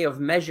way of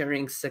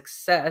measuring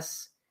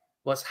success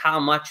was how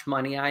much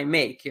money I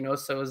make,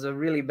 so it was a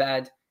really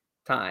bad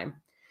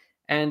time.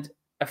 And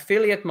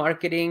affiliate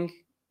marketing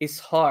is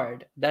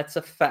hard. That's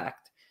a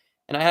fact.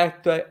 And I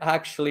had to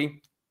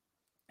actually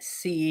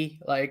see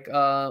like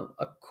a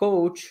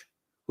coach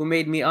who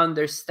made me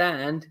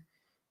understand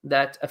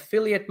that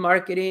affiliate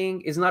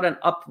marketing is not an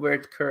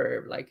upward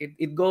curve. Like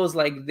it goes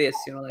like this,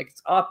 like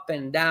it's up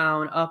and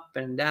down, up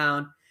and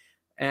down.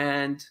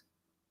 And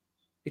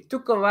it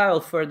took a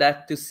while for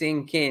that to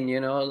sink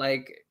in,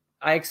 like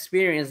I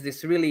experienced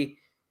this really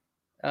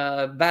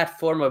bad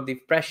form of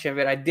depression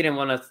where I didn't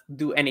want to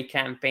do any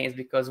campaigns,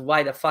 because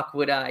why the fuck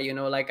would I?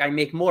 Like I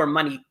make more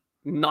money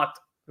not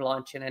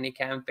launching any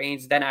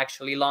campaigns than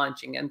actually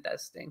launching and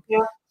testing. Yeah.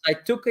 I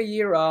took a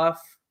year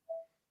off,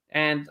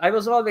 and I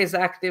was always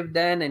active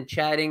then and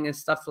chatting and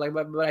stuff like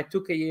that, but I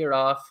took a year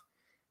off.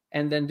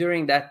 And then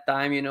during that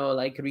time,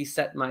 like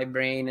reset my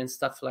brain and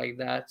stuff like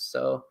that.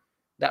 So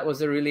that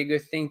was a really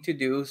good thing to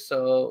do.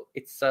 So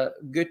it's a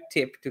good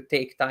tip to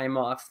take time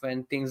off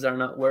when things are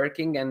not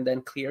working, and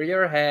then clear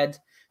your head,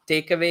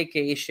 take a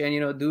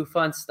vacation, do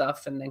fun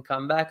stuff, and then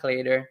come back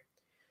later,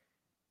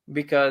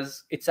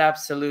 because it's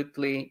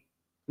absolutely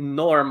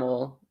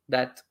normal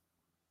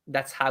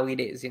that's how it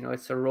is.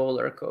 It's a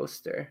roller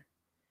coaster.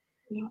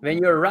 Yeah. When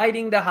you're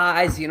riding the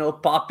highs,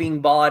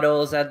 popping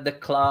bottles at the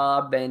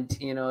club and,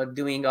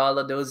 doing all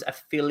of those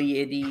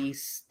affiliate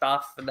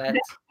stuff that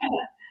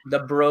the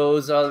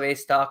bros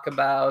always talk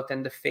about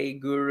and the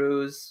fake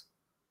gurus.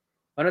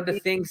 One of the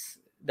things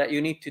that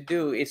you need to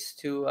do is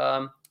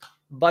to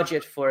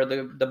budget for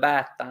the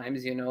bad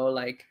times,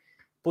 like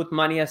put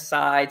money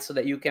aside so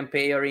that you can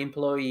pay your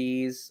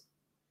employees,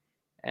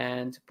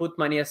 and put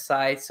money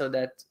aside so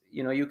that,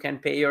 you can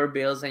pay your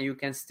bills and you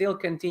can still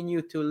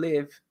continue to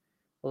live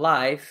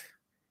life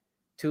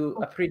to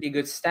a pretty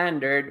good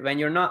standard when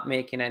you're not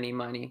making any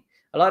money.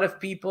 A lot of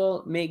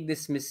people make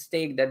this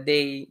mistake that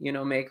they,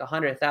 make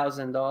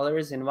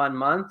 $100,000 in 1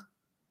 month,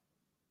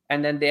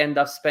 and then they end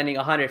up spending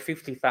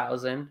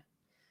 $150,000,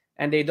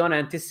 and they don't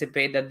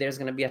anticipate that there's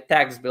going to be a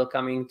tax bill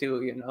coming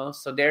too,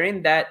 So they're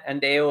in debt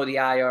and they owe the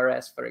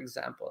IRS, for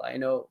example. I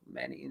know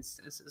many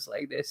instances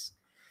like this.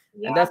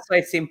 Yeah. And that's why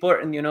it's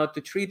important,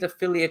 to treat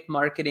affiliate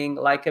marketing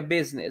like a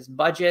business.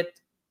 Budget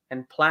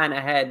and plan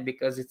ahead,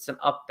 because it's an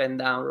up and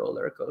down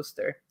roller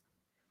coaster.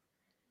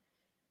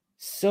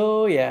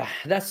 So yeah,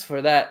 that's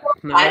for that.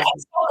 I'm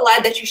so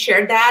glad that you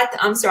shared that.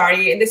 I'm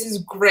sorry, this is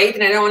great,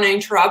 and I don't want to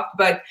interrupt,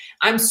 but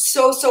I'm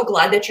so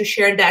glad that you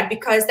shared that,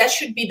 because that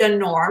should be the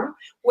norm,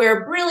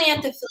 where brilliant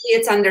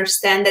affiliates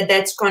understand that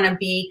that's going to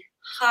be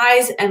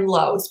highs and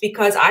lows,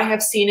 because I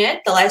have seen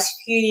it the last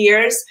few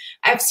years.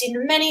 I've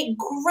seen many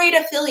great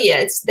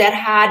affiliates that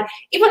had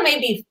even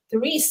maybe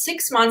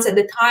 3-6 months at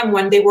the time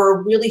when they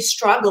were really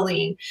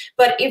struggling.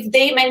 But if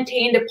they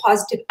maintained a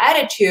positive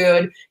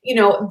attitude,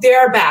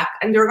 they're back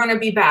and they're going to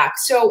be back.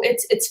 So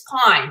it's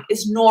fine.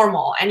 It's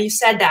normal. And you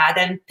said that.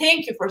 And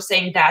thank you for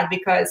saying that,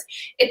 because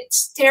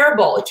it's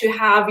terrible to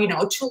have,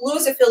 to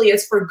lose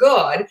affiliates for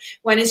good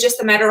when it's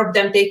just a matter of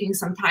them taking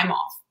some time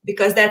off,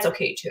 because that's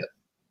okay too.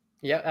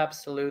 Yeah,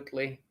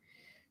 absolutely.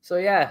 So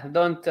yeah,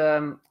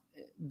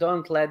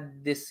 don't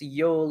let this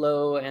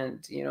YOLO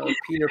and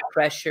peer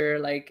pressure.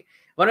 Like,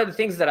 one of the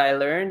things that I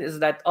learned is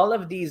that all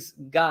of these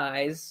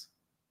guys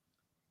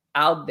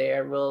out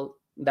there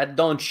that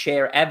don't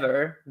share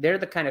ever, they're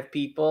the kind of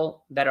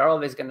people that are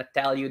always going to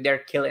tell you they're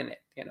killing it,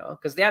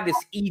 because they have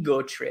this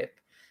ego trip.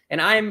 And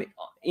I'm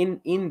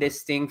in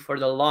this thing for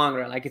the long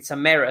run. Like, it's a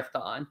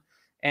marathon,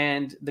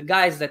 and the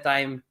guys that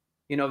I'm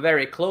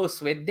very close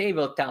with, they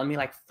will tell me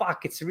like,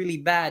 fuck, it's really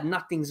bad,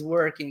 nothing's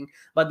working.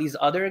 But these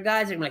other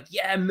guys are like,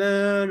 yeah,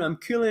 man, I'm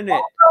killing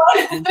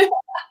it.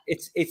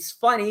 It's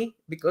funny,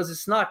 because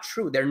it's not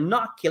true. They're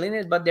not killing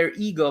it, but their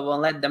ego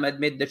won't let them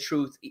admit the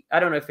truth. I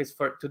don't know if it's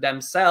to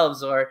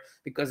themselves or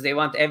because they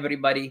want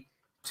everybody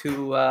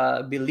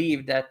to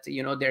believe that,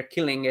 they're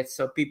killing it.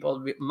 So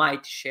people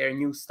might share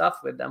new stuff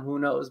with them. Who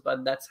knows?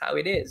 But that's how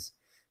it is.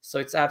 So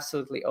it's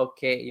absolutely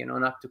okay,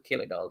 not to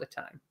kill it all the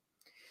time.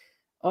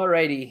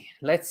 Alrighty,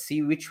 let's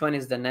see which one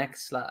is the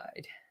next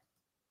slide.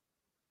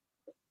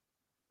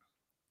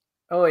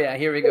 Oh yeah,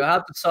 here we go. How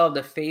to solve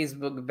the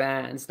Facebook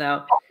bans.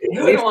 Now,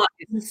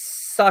 it's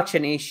such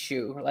an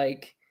issue.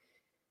 Like,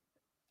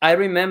 I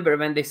remember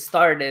when they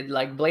started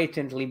like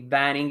blatantly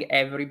banning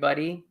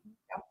everybody,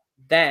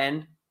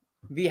 then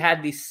we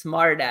had these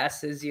smart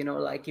asses,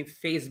 like in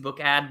Facebook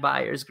ad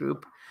buyers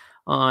group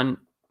on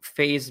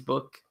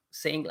Facebook,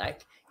 saying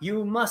like,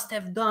 you must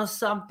have done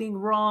something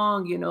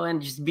wrong,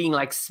 and just being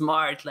like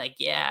smart, like,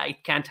 yeah,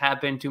 it can't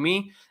happen to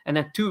me. And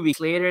then 2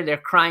 weeks later, they're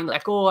crying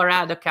like, oh, our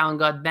ad account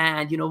got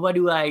banned, what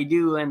do I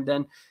do? And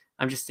then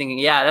I'm just thinking,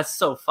 yeah, that's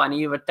so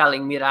funny. You were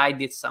telling me that I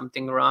did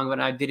something wrong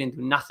when I didn't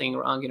do nothing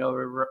wrong.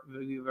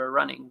 We were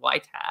running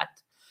white hat.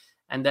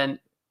 And then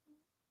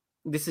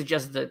this is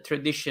just the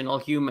traditional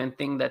human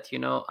thing that,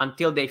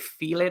 until they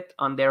feel it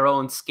on their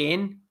own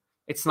skin,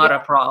 it's not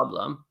a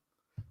problem.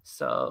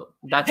 So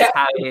that's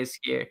how it is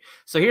here.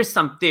 So here's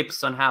some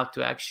tips on how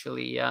to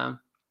actually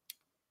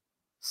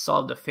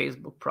solve the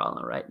Facebook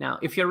problem right now.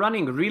 If you're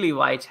running really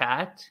white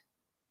hat,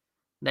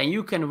 then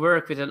you can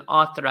work with an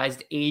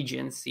authorized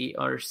agency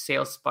or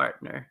sales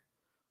partner.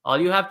 All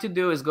you have to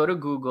do is go to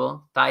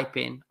Google, type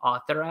in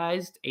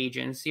authorized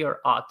agency or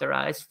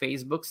authorized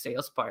Facebook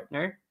sales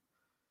partner,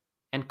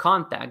 and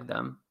contact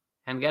them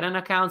and get an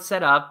account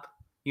set up.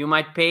 You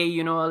might pay,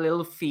 a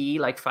little fee,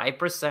 like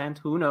 5%,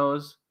 who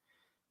knows?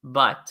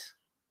 But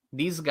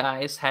these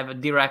guys have a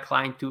direct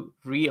line to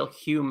real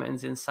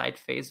humans inside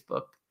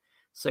Facebook.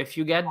 So if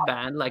you get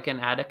banned, like an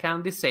ad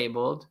account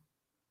disabled,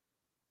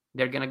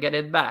 they're going to get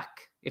it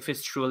back if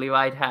it's truly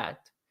white hat.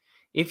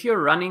 If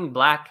you're running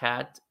black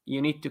hat,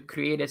 you need to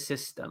create a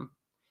system.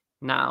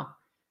 Now,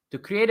 to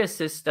create a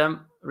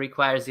system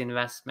requires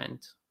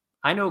investment.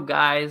 I know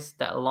guys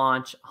that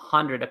launch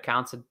 100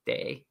 accounts a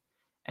day,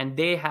 and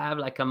they have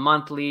like a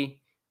monthly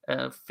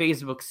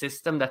Facebook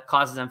system that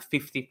costs them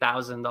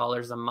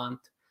 $50,000 a month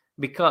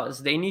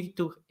because they need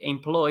to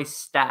employ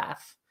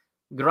staff,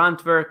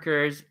 grunt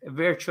workers,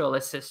 virtual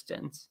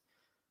assistants.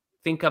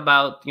 Think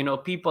about,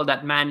 people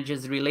that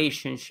manages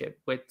relationship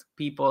with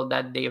people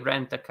that they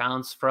rent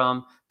accounts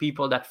from,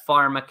 people that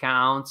farm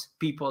accounts,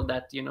 people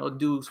that,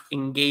 do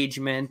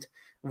engagement,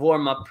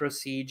 warm-up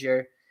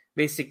procedure,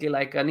 basically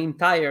like an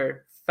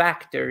entire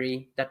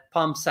factory that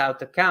pumps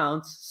out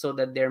accounts so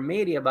that their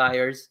media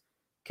buyers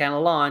can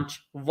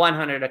launch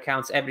 100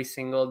 accounts every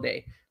single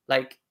day.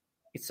 Like,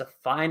 it's a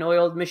fine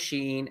oiled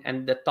machine,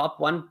 and the top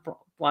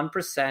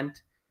 1%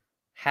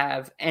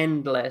 have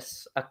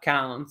endless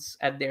accounts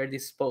at their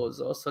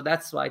disposal. So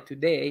that's why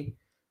today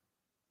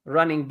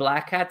running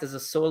Black Hat as a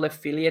sole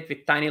affiliate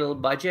with tiny little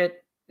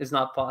budget is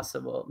not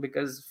possible,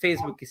 because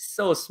Facebook is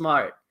so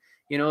smart.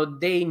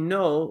 They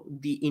know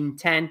the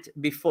intent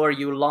before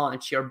you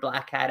launch your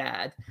Black Hat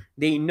ad.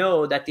 They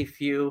know that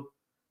if you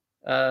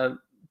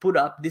put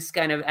up this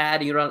kind of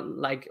ad, you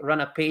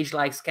run a page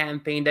likes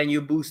campaign, then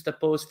you boost a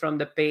post from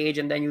the page,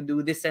 and then you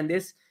do this and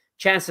this,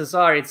 chances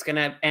are it's going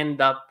to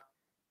end up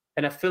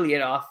an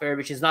affiliate offer,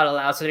 which is not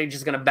allowed. So they're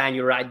just going to ban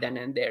you right then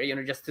and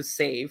there, just to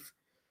save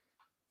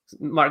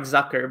Mark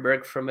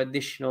Zuckerberg from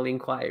additional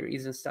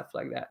inquiries and stuff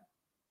like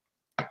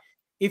that.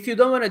 If you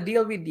don't want to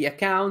deal with the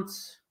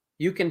accounts,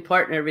 you can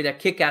partner with a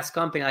kick-ass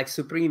company like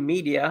Supreme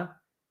Media,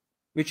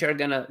 which are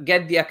going to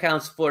get the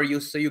accounts for you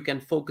so you can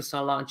focus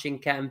on launching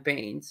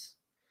campaigns,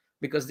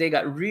 because they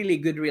got really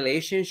good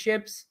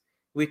relationships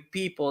with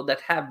people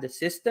that have the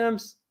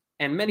systems.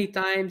 And many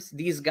times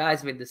these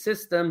guys with the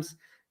systems,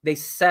 they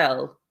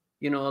sell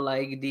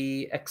like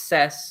the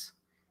excess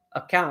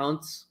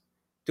accounts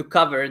to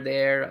cover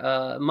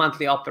their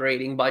monthly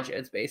operating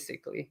budgets,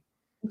 basically.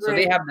 Right. So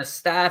they have the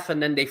staff,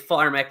 and then they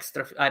farm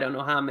extra, I don't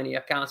know how many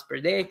accounts per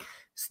day.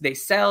 So they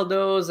sell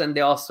those, and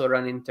they also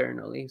run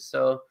internally.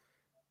 So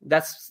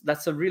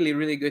that's a really,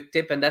 really good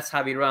tip. And that's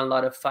how we run a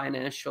lot of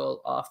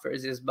financial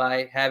offers, is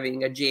by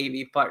having a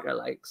JV partner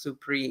like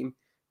Supreme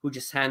who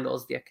just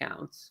handles the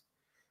accounts.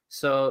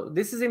 So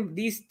this is in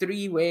these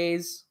three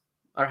ways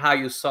are how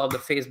you solve the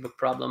Facebook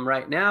problem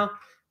right now,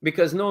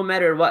 because no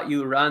matter what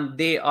you run,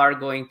 they're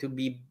going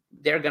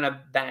to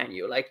ban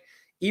you. Like,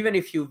 even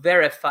if you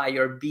verify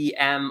your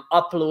BM,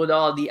 upload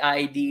all the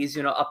IDs,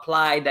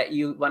 apply that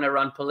you want to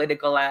run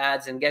political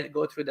ads and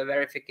go through the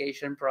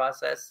verification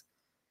process,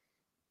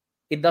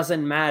 it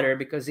doesn't matter,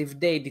 because if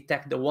they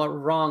detect the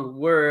wrong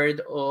word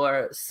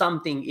or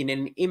something in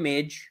an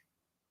image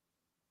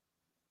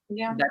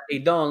that they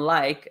don't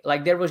like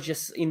there was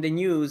just in the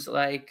news,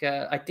 I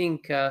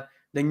think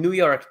the New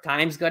York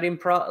Times got in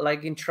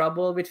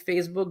trouble with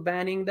Facebook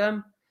banning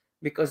them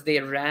because they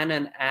ran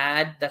an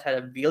ad that had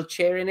a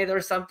wheelchair in it or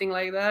something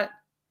like that.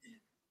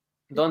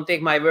 Don't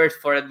take my word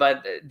for it,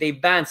 but they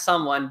banned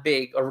someone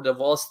big, or the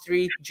Wall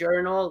Street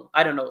Journal,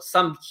 I don't know,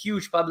 some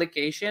huge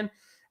publication.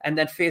 And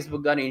then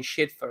Facebook got in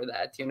shit for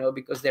that,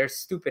 because their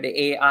stupid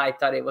AI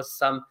thought it was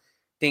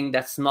something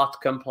that's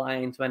not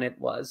compliant when it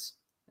was.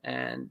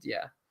 And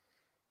yeah.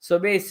 So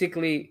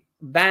basically,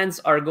 bans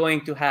are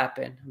going to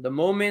happen. The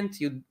moment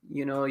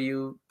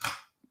you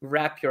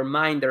wrap your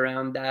mind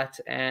around that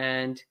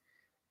and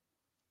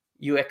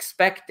you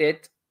expect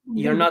it,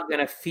 you're not going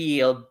to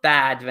feel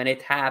bad when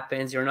it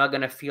happens. You're not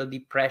going to feel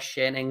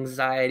depression,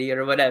 anxiety,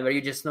 or whatever.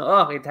 You just know,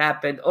 oh, it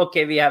happened.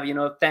 Okay, we have,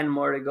 10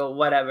 more to go,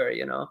 whatever,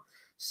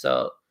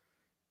 So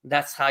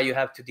that's how you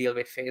have to deal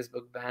with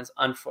Facebook bans,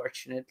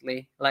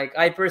 unfortunately. Like,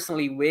 I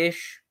personally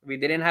wish we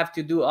didn't have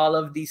to do all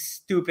of these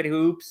stupid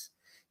hoops,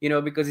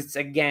 because it's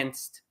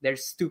against their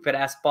stupid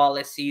ass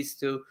policies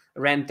to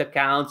rent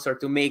accounts or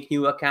to make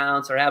new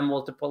accounts or have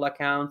multiple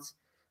accounts.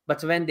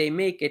 But when they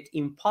make it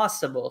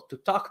impossible to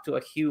talk to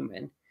a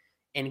human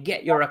and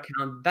get your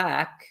account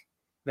back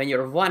when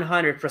you're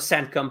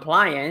 100%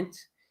 compliant,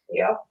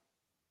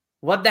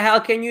 what the hell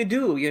can you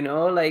do?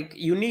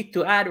 You need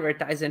to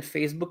advertise, and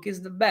Facebook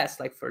is the best.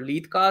 Like, for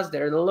lead costs,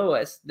 they're the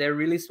lowest. They're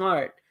really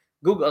smart.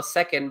 Google's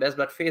second best,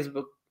 but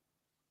Facebook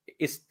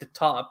is the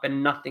top,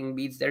 and nothing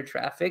beats their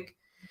traffic.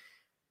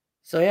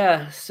 So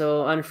yeah,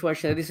 so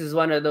unfortunately, this is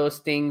one of those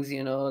things,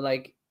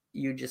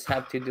 you just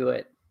have to do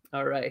it.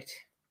 All right.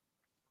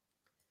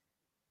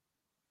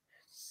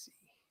 Let's see.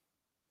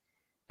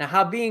 Now,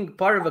 how being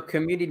part of a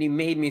community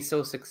made me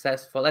so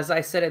successful, as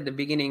I said at the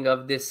beginning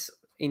of this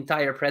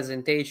entire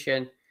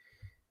presentation,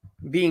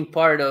 being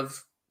part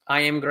of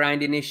I Am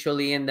Grind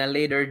initially and then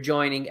later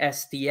joining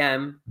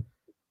STM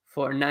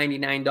for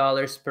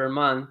 $99 per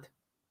month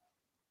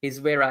is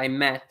where I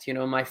met,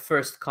 my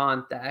first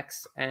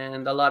contacts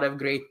and a lot of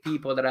great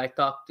people that I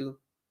talk to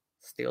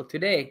still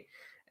today.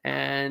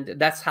 And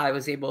that's how I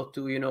was able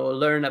to,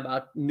 learn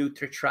about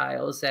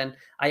NutriTrials. And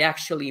I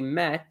actually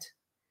met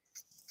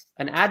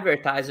an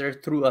advertiser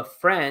through a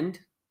friend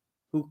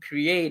who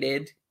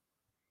created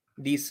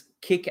these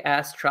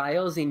kick-ass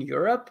trials in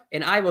Europe,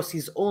 and I was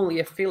his only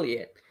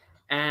affiliate.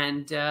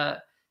 And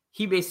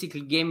he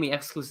basically gave me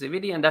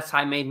exclusivity, and that's how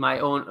I made my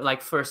own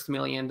first $1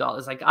 million.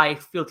 Like I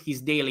filled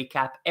his daily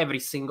cap every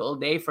single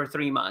day for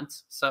 3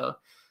 months. So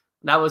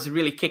that was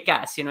really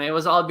kick-ass. It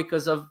was all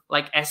because of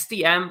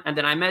STM, and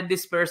then I met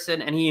this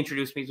person and he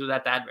introduced me to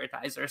that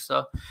advertiser.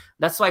 So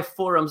that's why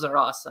forums are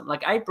awesome.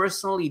 I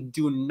personally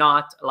do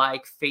not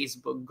like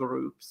Facebook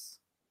groups,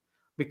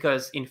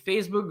 because in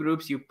Facebook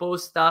groups you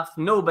post stuff,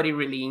 nobody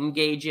really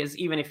engages,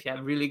 even if you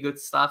have really good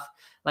stuff.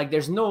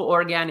 There's no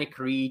organic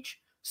reach,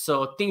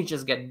 so things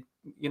just get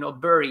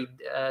buried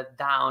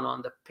down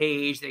on the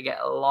page. They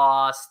get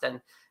lost,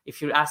 and if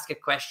you ask a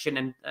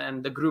question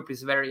and the group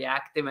is very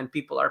active and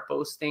people are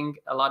posting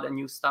a lot of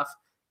new stuff,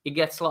 it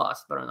gets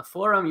lost. But on a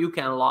forum, you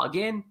can log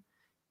in,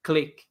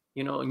 click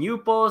new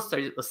post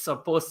or some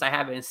posts I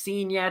haven't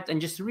seen yet, and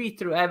just read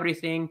through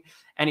everything.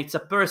 And it's a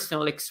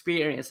personal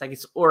experience,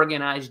 it's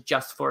organized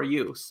just for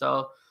you.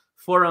 So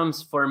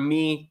forums for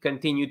me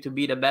continue to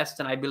be the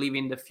best, and I believe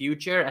in the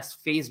future, as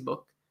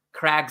Facebook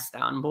cracks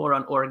down more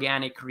on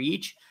organic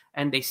reach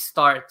and they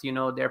start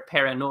their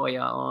paranoia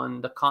on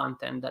the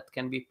content that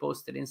can be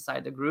posted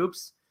inside the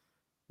groups,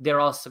 they're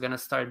also going to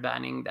start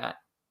banning that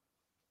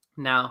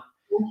now.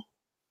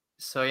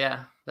 So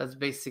yeah, that's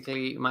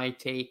basically my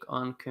take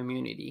on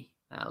community.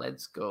 Now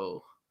let's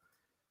go.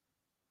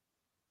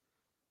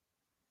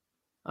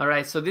 All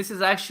right, so this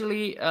is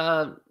actually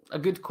a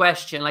good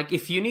question.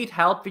 If you need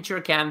help with your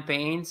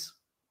campaigns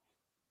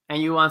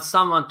and you want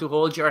someone to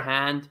hold your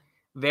hand,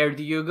 where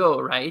do you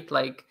go, right?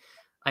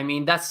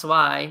 That's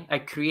why I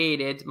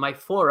created my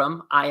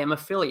forum, I Am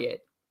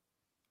Affiliate.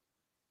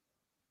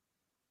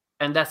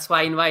 And that's why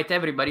I invite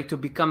everybody to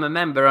become a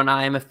member on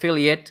I Am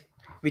Affiliate,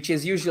 which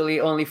is usually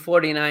only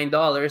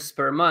 $49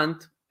 per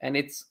month. And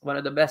it's one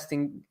of the best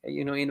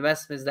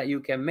investments that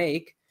you can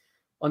make.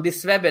 On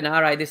this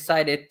webinar, I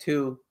decided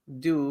to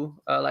do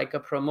a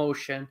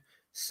promotion.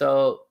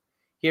 So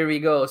here we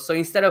go. So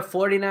instead of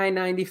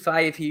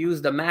 $49.95, if you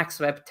use the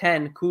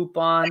MaxWeb10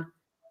 coupon,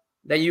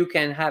 then you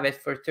can have it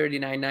for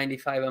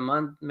 $39.95 a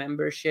month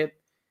membership.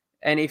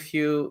 And if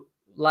you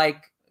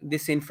like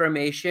this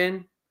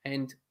information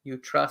and you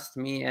trust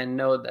me and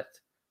know that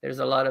there's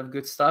a lot of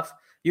good stuff,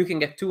 you can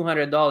get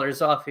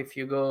 $200 off if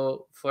you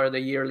go for the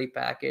yearly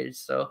package.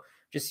 So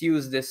just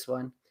use this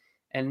one.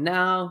 And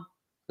now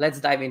let's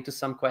dive into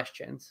some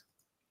questions.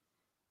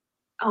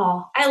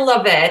 Oh, I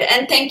love it.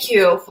 And thank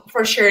you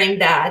for sharing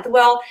that.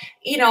 Well,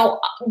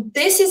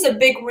 this is a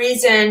big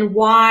reason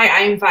why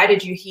I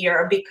invited you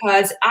here,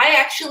 because I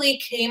actually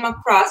came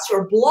across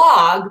your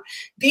blog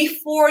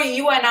before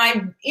you and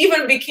I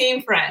even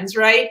became friends,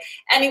 right?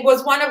 And it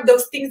was one of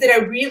those things that I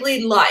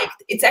really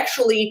liked. It's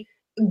actually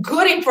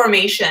good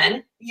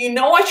information. You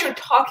know what you're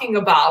talking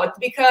about,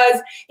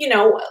 because,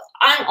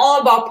 I'm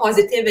all about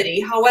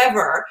positivity.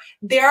 However,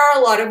 there are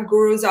a lot of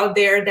gurus out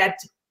there that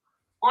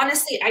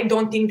honestly, I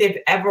don't think they've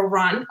ever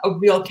run a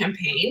real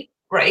campaign,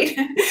 right?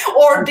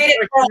 Or did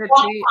it for a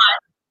long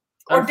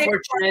time.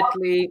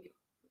 Unfortunately,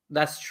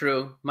 that's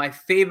true. My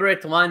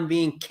favorite one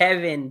being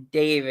Kevin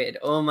David.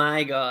 Oh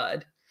my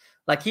God.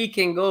 He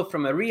can go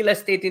from a real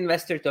estate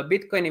investor to a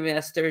Bitcoin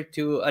investor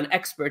to an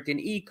expert in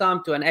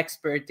e-com to an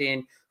expert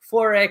in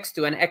Forex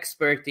to an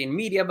expert in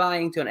media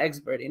buying to an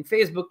expert in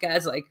Facebook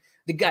ads.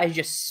 The guy's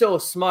just so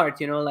smart,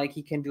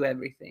 he can do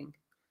everything.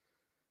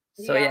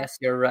 So yeah. Yes,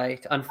 you're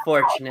right.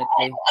 Unfortunately.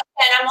 And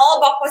I'm all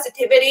about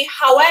positivity.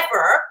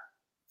 However,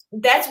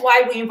 that's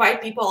why we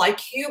invite people like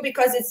you,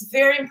 because it's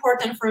very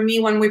important for me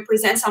when we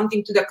present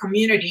something to the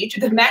community, to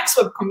the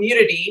MaxWeb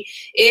community,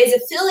 is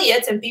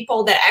affiliates and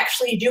people that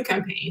actually do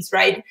campaigns,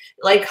 right?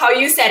 Like how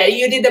you said it,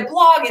 you did the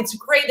blog. It's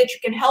great that you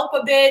can help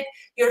a bit.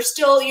 You're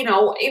still,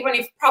 even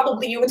if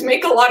probably you would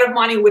make a lot of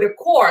money with a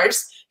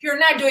course, you're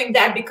not doing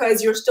that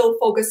because you're still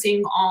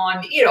focusing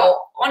on,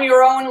 on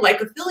your own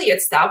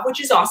affiliate stuff, which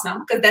is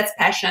awesome because that's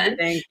passion.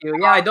 Thank you.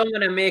 Yeah, I don't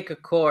want to make a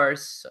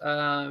course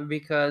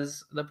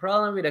because the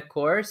problem with a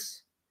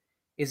course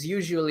is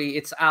usually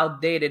it's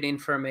outdated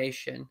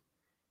information.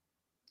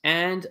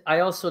 And I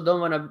also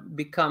don't want to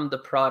become the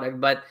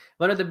product. But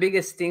one of the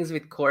biggest things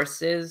with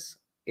courses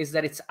is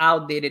that it's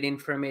outdated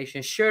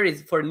information. Sure,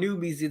 for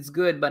newbies, it's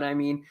good. But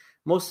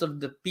most of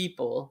the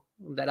people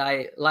that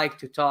I like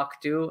to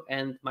talk to,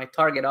 and my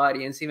target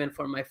audience, even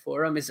for my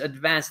forum, is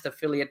advanced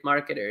affiliate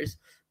marketers,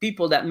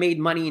 people that made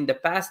money in the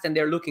past and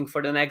they're looking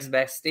for the next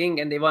best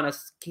thing, and they want to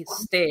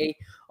stay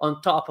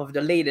on top of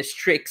the latest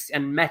tricks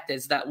and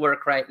methods that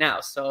work right now.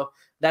 So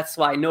that's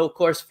why no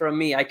course from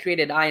me. I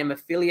created I Am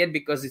Affiliate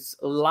because it's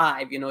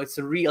live, it's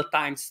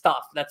real-time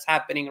stuff that's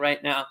happening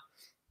right now.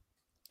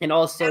 And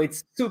also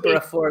it's super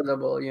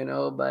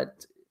affordable,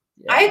 but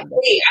yeah. I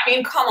agree. I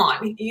mean, come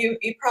on, you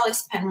probably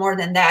spend more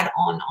than that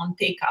on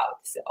takeout.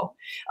 So,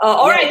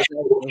 all right,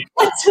 exactly.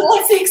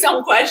 let's take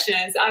some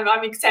questions.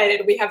 I'm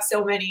excited. We have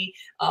so many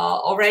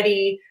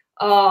already.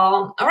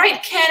 All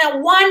right, can a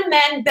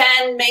one-man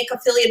band make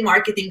affiliate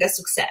marketing a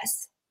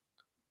success?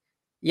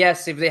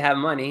 Yes, if they have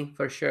money,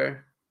 for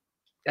sure.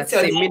 That's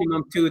a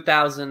minimum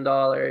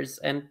 $2,000,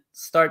 and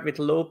start with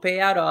low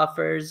payout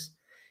offers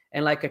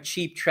and like a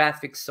cheap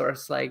traffic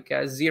source, like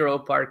a Zero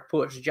Park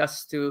Push,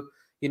 just to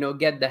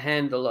get the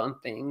handle on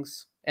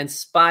things and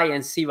spy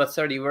and see what's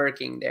already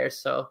working there.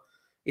 So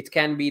it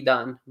can be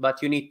done,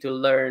 but you need to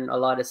learn a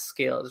lot of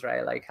skills,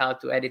 right? Like how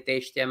to edit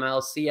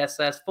HTML,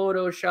 CSS,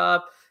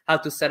 Photoshop, how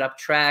to set up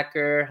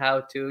Tracker, how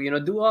to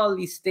do all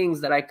these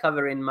things that I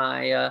cover in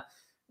my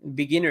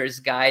beginner's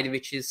guide,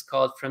 which is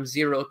called From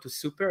Zero to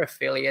Super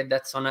Affiliate.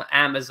 That's on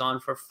Amazon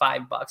for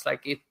 $5.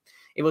 Like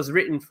it was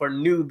written for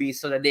newbies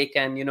so that they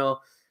can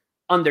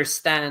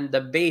understand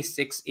the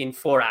basics in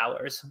 4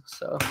 hours.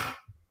 So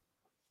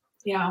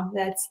yeah,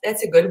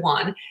 that's a good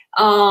one.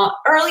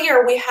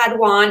 Earlier we had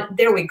one.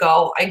 There we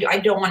go. I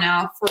don't want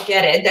to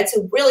forget it. That's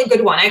a really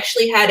good one. I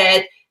actually had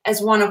it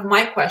as one of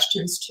my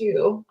questions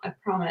too, I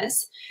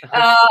promise.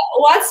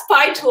 What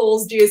spy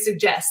tools do you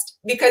suggest?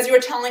 Because you were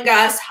telling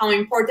us how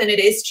important it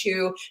is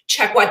to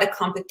check what the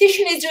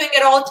competition is doing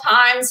at all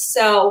times.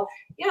 So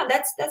yeah,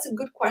 that's a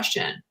good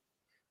question.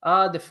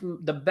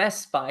 The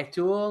best spy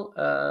tool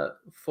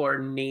for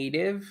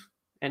native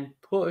and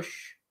push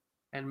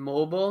and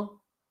mobile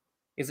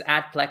is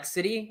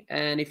Adplexity.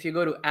 And if you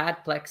go to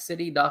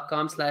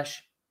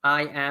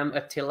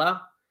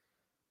adplexity.com/IamAttila,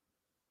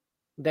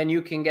 then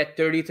you can get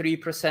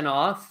 33%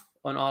 off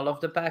on all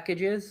of the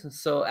packages.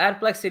 So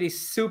Adplexity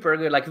is super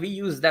good. Like we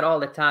use that all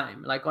the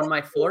time. Like on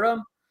my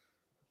forum,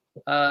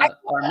 our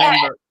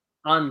member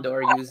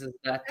Andor uses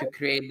that to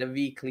create the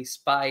weekly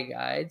spy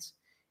guides.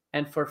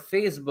 And for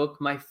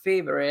Facebook, my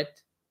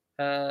favorite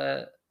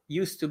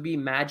used to be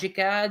Magic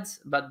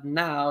Ads, but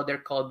now they're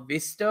called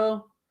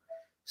Visto.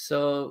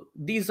 So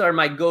these are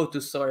my go-to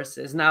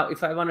sources. Now,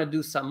 if I want to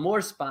do some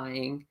more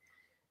spying,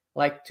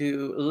 like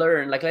to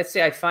learn, like let's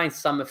say I find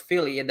some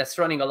affiliate that's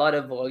running a lot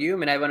of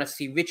volume and I want to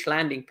see which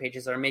landing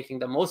pages are making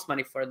the most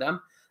money for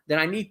them, then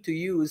I need to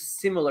use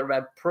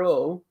SimilarWeb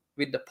Pro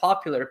with the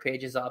popular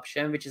pages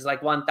option, which is like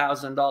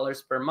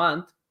 $1,000 per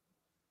month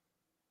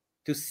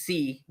to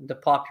see the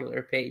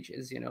popular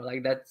pages.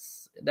 Like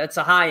that's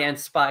a high-end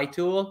spy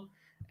tool,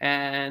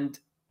 and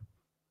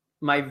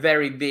my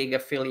very big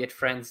affiliate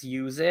friends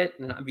use it,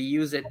 and we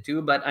use it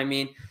too. But I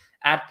mean,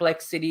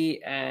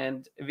 Adplexity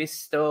and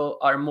Visto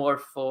are more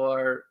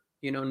for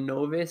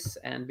novice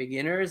and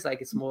beginners. Like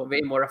it's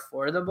way more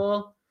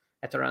affordable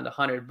at around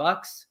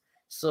 $100.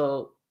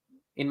 So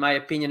in my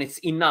opinion, it's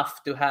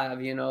enough to have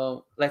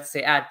let's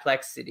say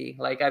Adplexity.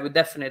 Like I would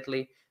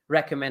definitely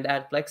recommend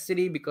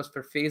Adplexity, because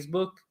for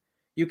Facebook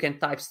you can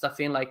type stuff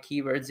in like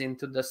keywords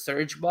into the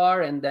search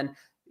bar and then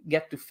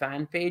get to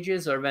fan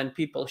pages, or when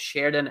people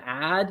shared an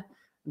ad,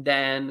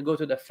 then go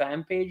to the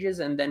fan pages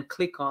and then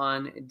click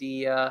on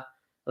the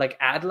like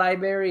ad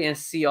library and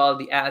see all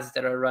the ads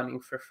that are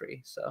running for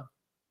free. So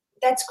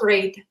that's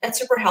great. That's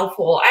super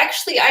helpful.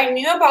 Actually, I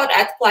knew about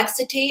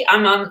Adplexity.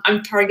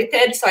 I'm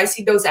targeted, so I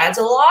see those ads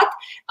a lot.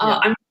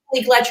 I'm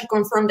really glad you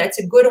confirmed that's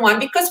a good one,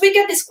 because we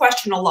get this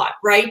question a lot,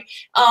 right?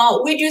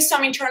 We do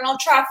some internal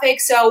traffic,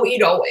 so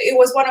it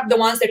was one of the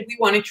ones that we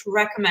wanted to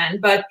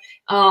recommend. But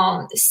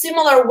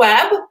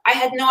SimilarWeb, I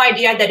had no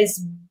idea that is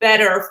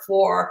better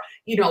for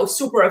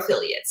super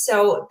affiliates.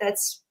 So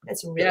that's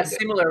really good.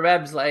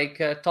 SimilarWeb's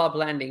like top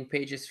landing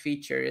pages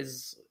feature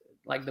is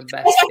like the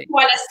best. That's what you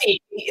want to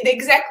see,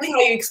 exactly how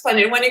you explain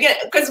it. When you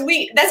get, because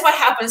that's what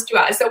happens to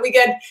us. So we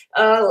get,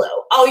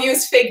 I'll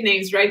use fake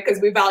names, right?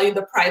 Because we value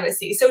the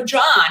privacy. So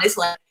John is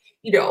like,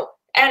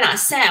 Anna,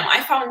 Sam,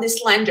 I found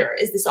this lender.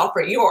 Is this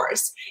offer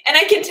yours? And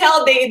I can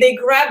tell they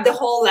grabbed the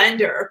whole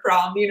lender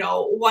from,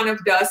 one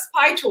of the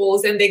spy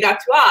tools, and they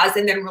got to us,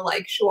 and then we're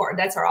like, sure,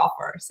 that's our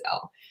offer.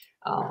 So,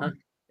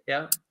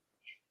 yeah.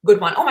 Good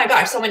one. Oh my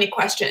gosh, so many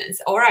questions.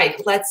 All right,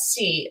 let's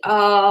see.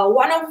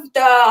 One of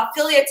the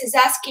affiliates is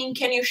asking,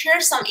 can you share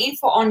some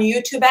info on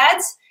YouTube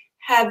ads?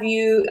 I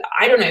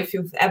don't know if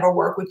you've ever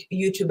worked with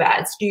YouTube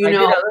ads. Do you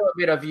know? I did a little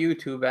bit of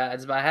YouTube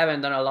ads, but I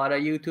haven't done a lot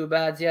of YouTube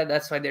ads yet.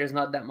 That's why there's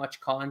not that much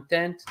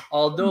content.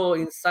 Although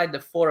inside the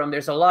forum,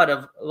 there's a lot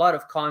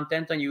of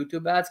content on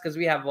YouTube ads, because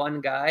we have one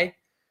guy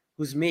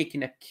who's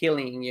making a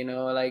killing,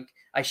 like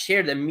I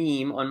shared a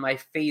meme on my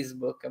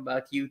Facebook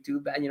about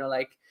YouTube, and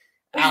like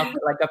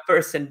like a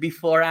person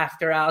before,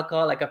 after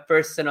alcohol, like a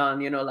person on,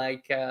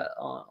 like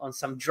on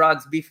some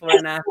drugs before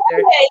and after.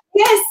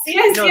 Yes,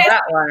 yes, yes.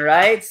 That one,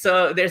 right?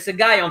 So there's a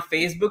guy on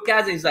Facebook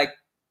ads, and he's like,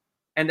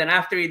 and then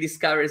after he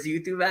discovers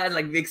YouTube ads,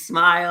 like big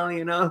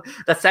smile,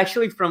 that's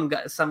actually from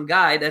some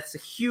guy that's a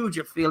huge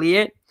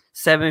affiliate,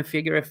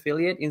 7-figure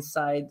affiliate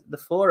inside the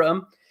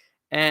forum.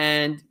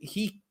 And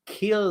he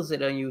kills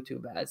it on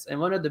YouTube ads. And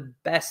one of the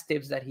best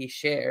tips that he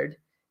shared,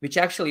 which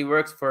actually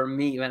works for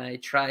me when I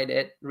tried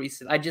it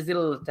recently, I just did a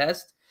little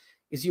test,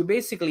 is you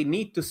basically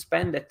need to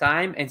spend the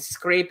time and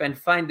scrape and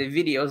find the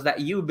videos that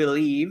you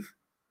believe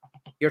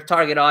your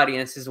target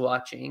audience is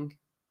watching.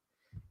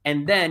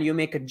 And then you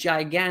make a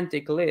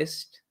gigantic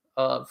list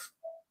of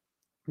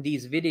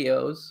these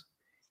videos,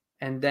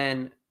 and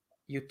then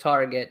you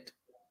target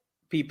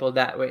people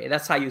that way.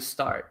 That's how you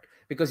start.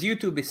 Because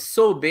YouTube is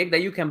so big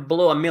that you can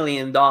blow $1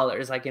 million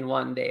like in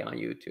one day on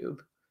YouTube.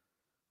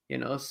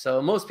 So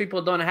most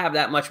people don't have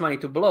that much money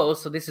to blow.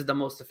 So this is the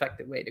most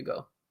effective way to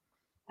go.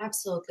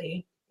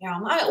 Absolutely. Yeah,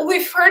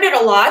 we've heard it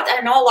a lot. I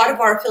know a lot of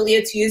our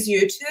affiliates use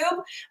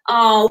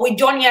YouTube. We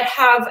don't yet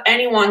have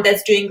anyone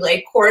that's doing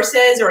like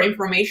courses or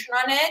information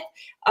on it.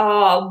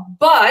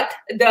 But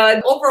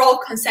the overall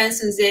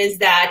consensus is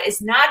that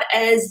it's not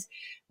as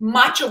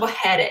much of a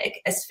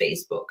headache as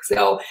Facebook.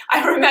 So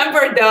I remember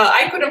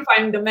I couldn't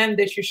find the meme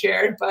that you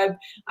shared, but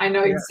I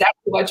know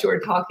exactly what you were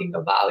talking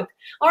about.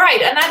 All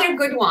right, another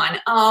good one.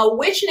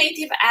 Which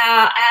native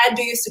ad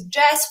do you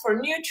suggest for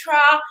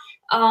Nutra?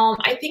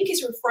 I think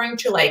he's referring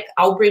to like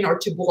Outbrain or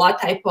Taboola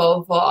type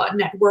of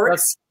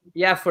networks.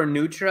 Yeah, for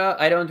Nutra,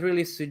 I don't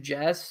really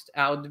suggest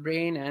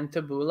Outbrain and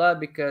Taboola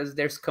because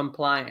there's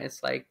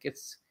compliance. Like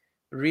it's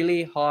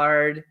really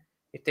hard.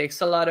 It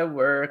takes a lot of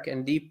work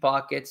and deep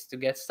pockets to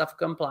get stuff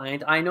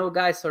compliant. I know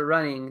guys are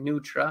running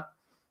Nutra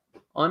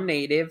on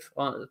native,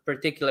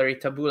 particularly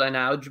Taboola and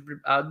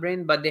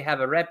Outbrain, but they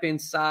have a rep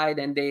inside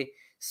and they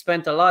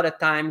spent a lot of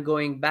time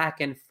going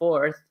back and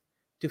forth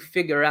to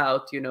figure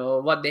out,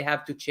 what they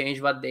have to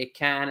change, what they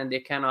can and they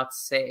cannot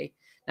say.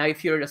 Now,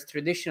 if you're a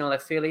traditional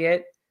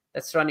affiliate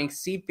that's running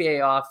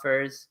CPA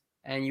offers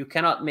and you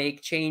cannot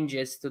make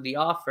changes to the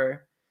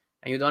offer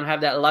and you don't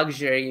have that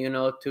luxury,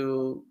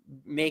 to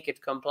make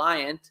it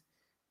compliant,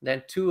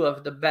 then two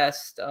of the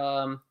best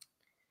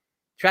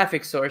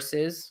traffic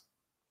sources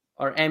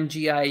are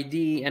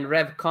MGID and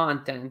Rev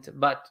Content.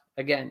 But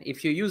again,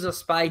 if you use a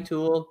spy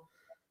tool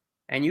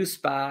and you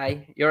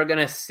spy, you're going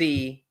to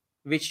see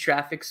which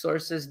traffic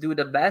sources do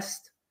the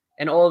best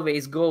and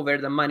always go where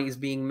the money is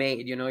being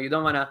made. You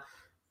don't want to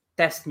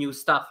test new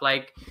stuff.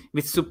 Like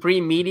with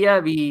Supreme Media,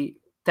 we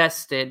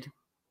tested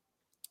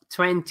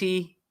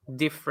 20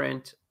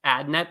 different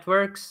ad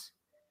networks.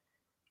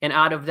 And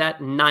out of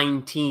that,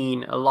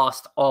 19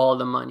 lost all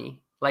the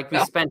money. Like we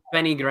spent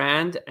 20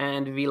 grand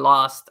and we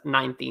lost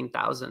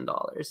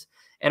 $19,000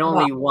 and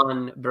only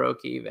one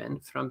broke even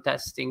from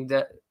testing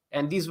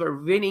and these were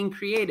winning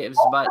creatives,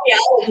 but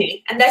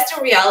reality. And that's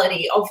the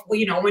reality of,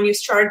 when you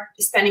start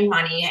spending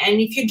money. And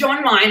if you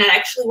don't mind, I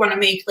actually want to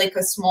make like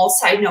a small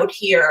side note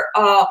here.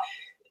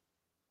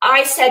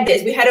 I said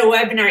this, we had a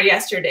webinar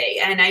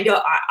yesterday, and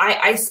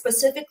I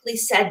specifically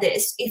said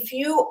this. If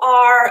you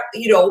are,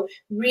 you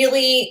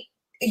really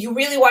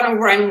want to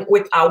run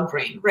with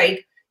Outbrain,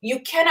 right? You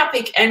cannot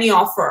pick any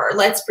offer.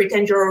 Let's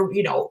pretend you're,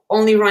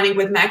 only running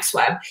with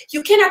MaxWeb.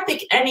 You cannot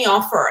pick any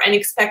offer and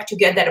expect to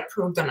get that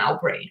approved on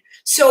Outbrain.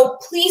 So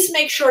please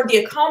make sure the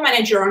account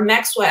manager on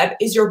MaxWeb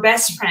is your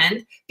best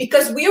friend,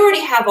 because we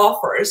already have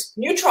offers,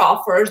 Nutra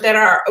offers that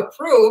are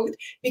approved,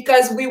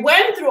 because we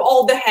went through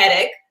all the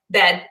headache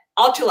that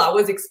Attila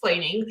was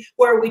explaining,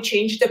 where we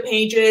changed the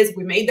pages,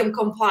 we made them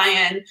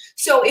compliant.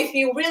 So if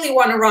you really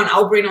want to run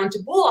Outbrain on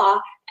Taboola,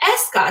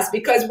 ask us,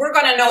 because we're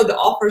going to know the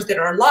offers that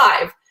are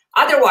live.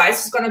 Otherwise,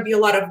 it's going to be a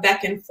lot of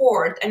back and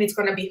forth, and it's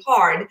going to be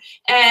hard.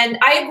 And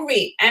I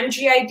agree,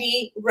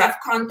 MGID, Ref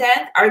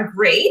Content are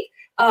great.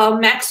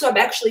 MaxWeb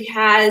actually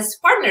has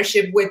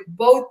partnership with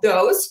both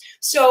those.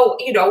 So,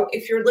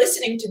 if you're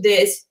listening to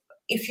this,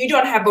 if you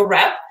don't have a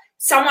rep,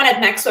 someone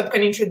at MaxWeb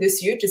can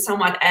introduce you to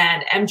someone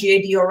at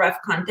MGID or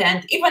Ref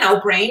Content, even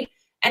Outbrain,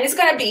 and it's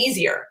going to be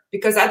easier.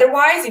 Because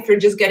otherwise, if you're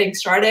just getting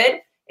started,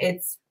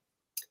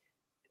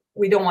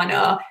 we want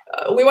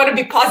to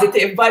be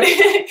positive, but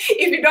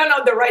if you don't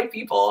know the right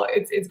people,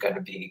 it's going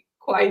to be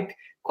quite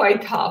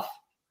tough.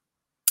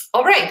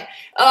 All right.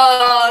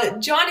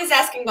 John is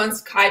asking on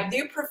Skype, do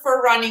you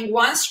prefer running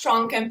one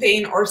strong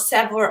campaign or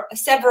several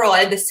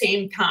at the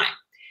same time?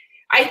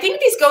 I think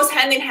this goes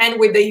hand in hand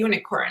with the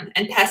unicorn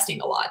and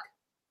testing a lot.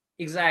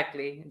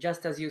 Exactly.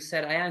 Just as you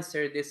said, I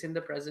answered this in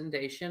the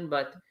presentation,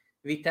 but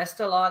we test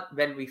a lot.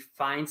 When we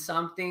find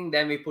something,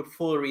 then we put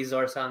full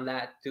resource on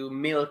that to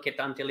milk it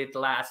until it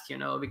lasts,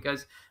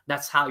 because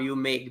that's how you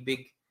make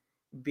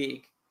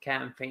big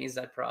campaigns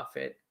that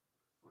profit.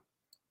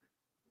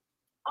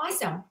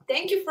 Awesome.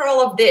 Thank you for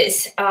all of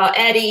this,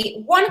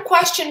 Eddie. One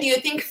question, do you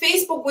think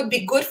Facebook would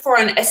be good for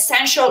an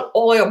essential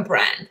oil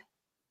brand?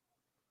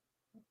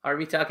 Are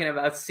we talking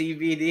about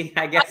CBD?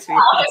 I guess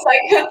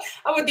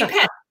I would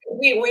depend.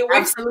 we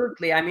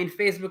Absolutely. I mean,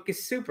 Facebook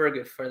is super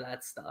good for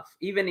that stuff.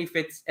 Even if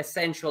it's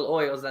essential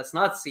oils that's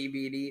not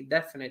CBD,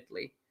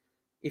 definitely.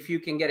 If you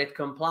can get it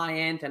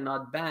compliant and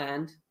not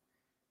banned,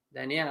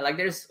 then yeah, like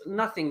there's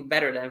nothing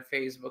better than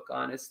Facebook,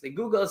 honestly.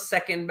 Google's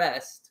second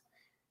best.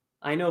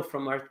 I know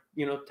from our,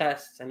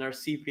 tests and our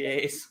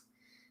CPAs.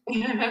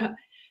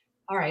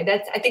 All right,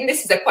 I think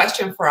this is a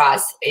question for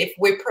us. If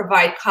we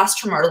provide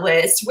customer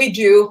lists, we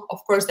do, of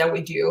course, that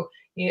we do.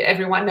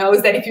 Everyone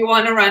knows that if you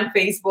want to run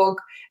Facebook,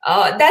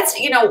 that's,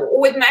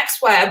 with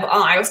MaxWeb,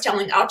 I was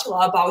telling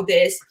Attila about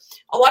this.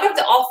 A lot of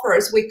the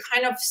offers, we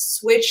kind of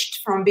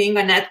switched from being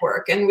a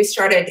network, and we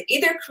started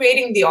either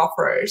creating the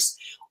offers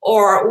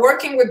or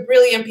working with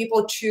brilliant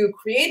people to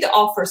create the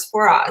offers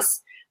for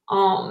us.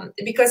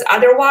 Because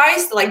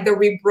otherwise, like the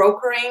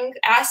rebrokering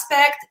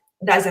aspect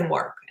doesn't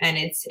work. And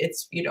it's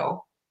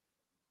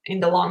in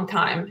the long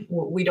time,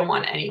 we don't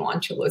want anyone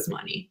to lose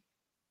money.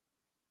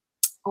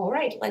 All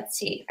right, let's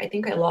see. I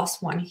think I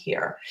lost one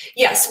here.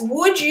 Yes,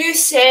 would you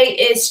say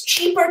it's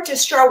cheaper to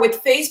start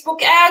with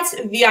Facebook ads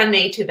via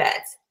native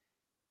ads?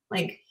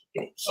 Like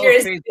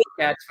here's Facebook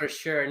ads for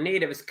sure.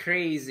 Native is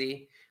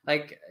crazy.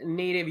 Like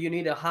native, you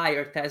need a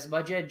higher test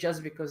budget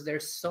just because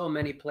there's so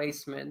many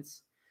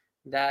placements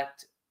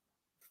that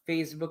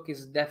Facebook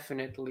is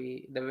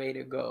definitely the way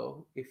to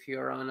go if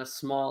you're on a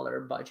smaller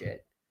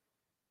budget,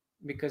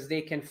 because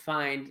they can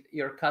find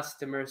your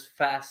customers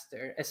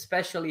faster,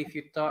 especially if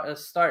you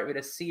start with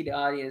a seed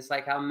audience,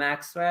 like how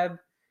MaxWeb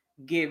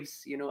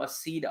gives, a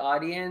seed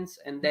audience,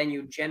 and then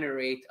you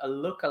generate a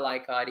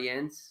lookalike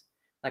audience,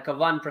 like a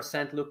 1%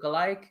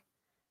 lookalike.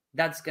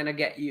 That's going to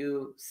get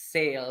you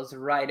sales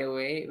right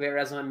away.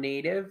 Whereas on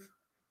native,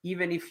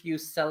 even if you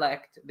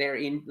select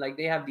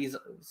they have these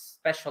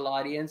special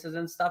audiences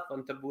and stuff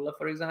on Taboola,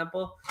 for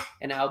example,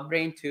 and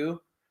Outbrain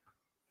too,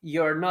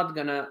 you're not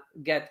gonna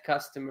get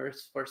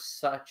customers for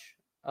such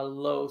a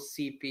low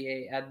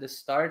CPA at the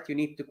start. You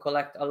need to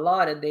collect a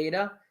lot of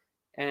data,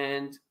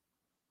 and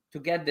to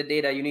get the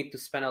data, you need to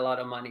spend a lot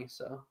of money.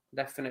 So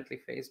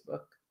definitely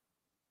Facebook.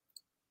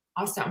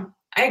 Awesome.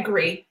 I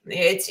agree.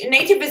 It's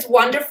native is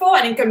wonderful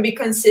and it can be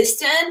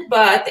consistent,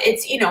 but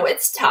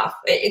it's tough,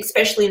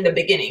 especially in the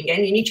beginning,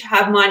 and you need to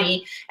have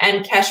money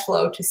and cash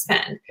flow to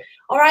spend.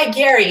 All right,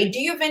 Gary, do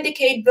you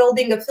vindicate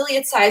building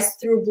affiliate sites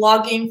through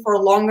blogging for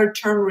longer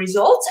term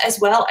results as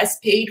well as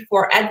paid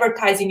for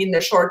advertising in the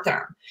short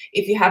term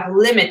if you have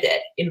limited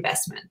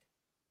investment?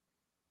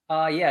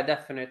 Yeah,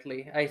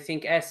 definitely. I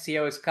think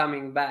SEO is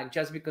coming back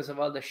just because of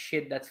all the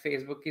shit that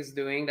Facebook is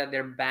doing, that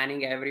they're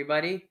banning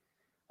everybody.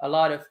 A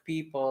lot of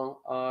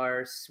people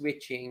are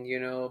switching,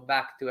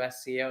 back to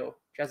SEO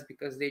just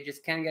because they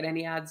just can't get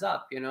any ads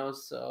up,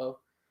 So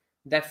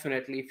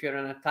definitely, if you're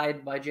on a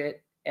tight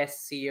budget,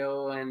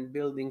 SEO and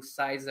building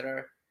sites that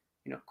are,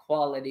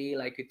 quality,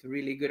 like with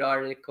really good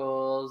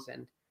articles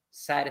and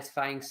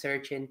satisfying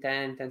search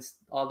intent and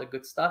all the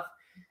good stuff,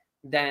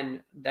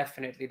 then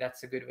definitely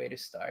that's a good way to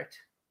start.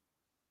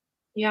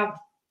 Yeah.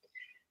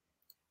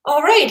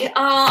 All right,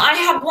 I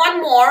have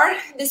one more.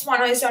 This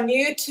one is on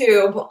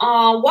YouTube.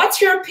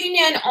 What's your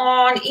opinion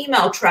on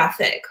email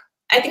traffic?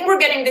 I think we're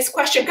getting this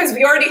question because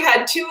we already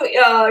had two,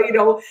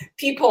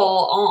 people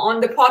on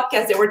the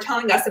podcast that were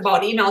telling us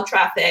about email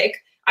traffic.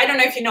 I don't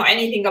know if you know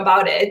anything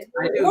about it.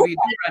 I do. We do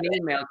run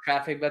email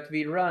traffic, but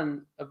we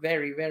run a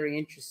very, very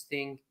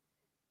interesting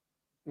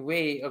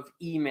way of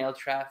email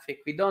traffic.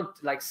 We don't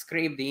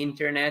scrape the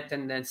internet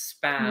and then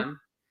spam. Mm-hmm.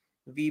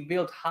 We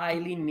build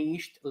highly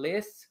niched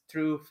lists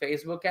through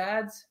Facebook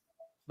ads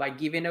by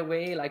giving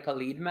away a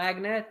lead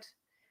magnet,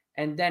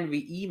 and then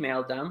we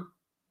email them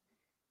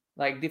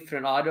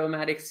different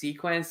automatic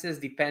sequences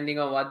depending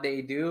on what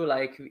they do.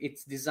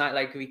 It's designed,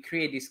 we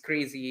create these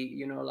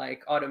crazy,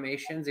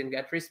 automations in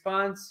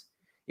GetResponse.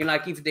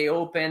 If they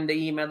open the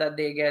email that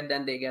they get,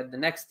 then they get the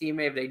next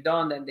email. If they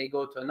don't, then they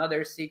go to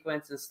another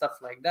sequence and stuff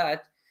like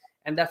that.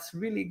 And that's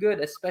really good,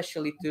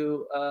 especially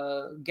to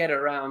get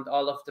around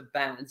all of the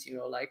bans,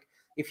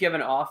 if you have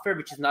an offer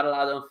which is not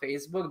allowed on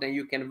Facebook, then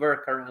you can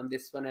work around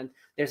this one. And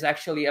there's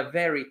actually a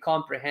very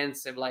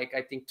comprehensive,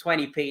 I think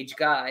 20-page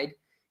guide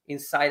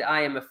inside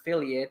I Am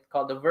Affiliate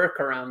called the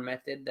workaround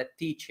method that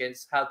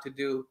teaches how to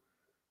do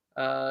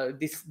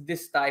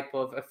this type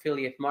of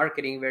affiliate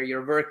marketing, where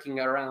you're working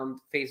around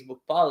Facebook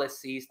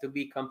policies to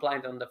be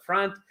compliant on the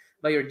front,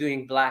 but you're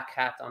doing black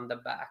hat on the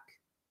back.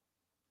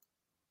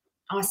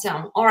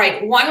 Awesome. All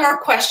right, one more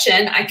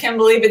question. I can't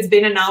believe it's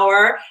been an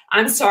hour.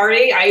 I'm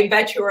sorry. I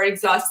bet you are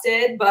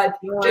exhausted, but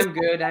no,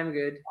 I'm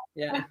good.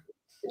 Yeah.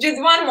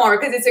 Just one more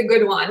because it's a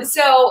good one.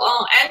 So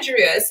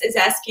Andreas is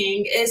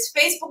asking, is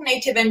Facebook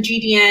native and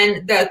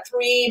GDN the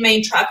three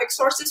main traffic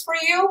sources for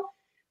you?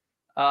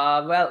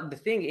 Well, the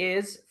thing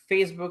is,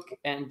 Facebook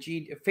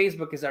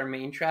is our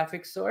main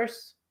traffic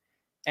source,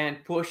 and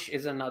push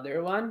is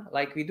another one.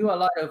 We do a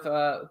lot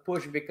of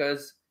push,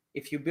 because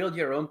if you build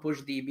your own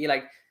push DB,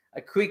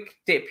 a quick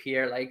tip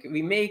here,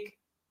 we make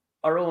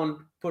our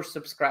own push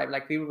subscribe.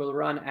 We will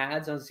run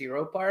ads on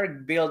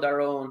ZeroPark, build our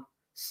own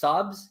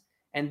subs,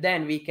 and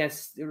then we can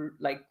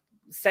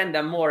send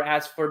them more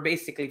ads for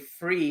basically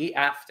free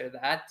after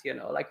that,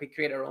 like we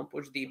create our own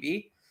push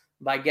DB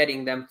by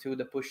getting them to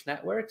the push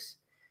networks.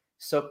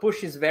 So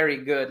push is very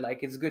good.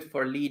 Like it's good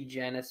for lead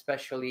gen,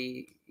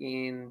 especially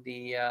in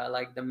the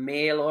like the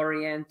mail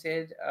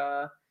oriented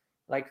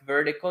like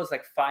verticals,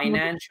 like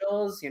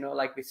financials,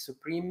 like with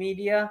Supreme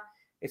Media.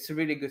 It's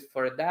really good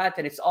for that.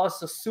 And it's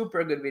also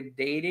super good with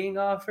dating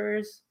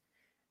offers.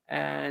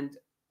 And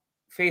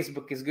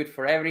Facebook is good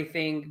for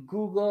everything.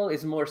 Google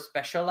is more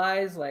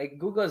specialized. Like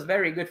Google is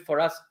very good for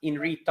us in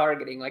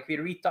retargeting. Like we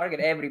retarget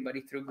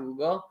everybody through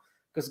Google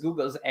because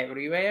Google's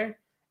everywhere.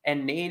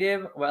 And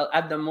native, well,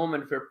 at the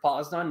moment we're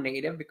paused on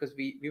native because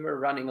we were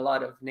running a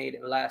lot of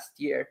native last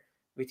year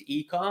with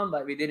ecom,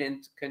 but we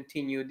didn't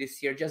continue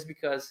this year just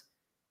because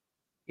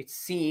it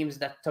seems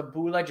that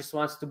Taboola just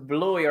wants to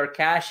blow your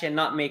cash and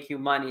not make you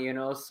money,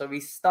 So we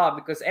stopped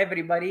because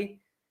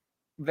everybody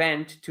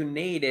went to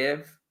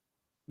native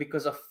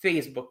because of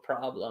Facebook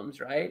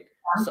problems, right?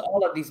 So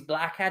all of these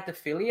black hat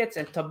affiliates,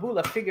 and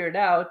Taboola figured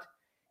out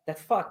that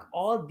fuck,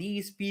 all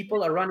these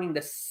people are running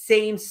the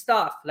same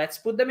stuff. Let's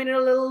put them in a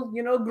little,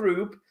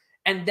 group,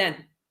 and then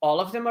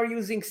all of them are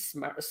using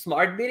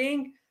smart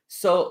bidding.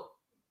 So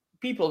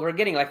people were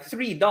getting like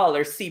 $3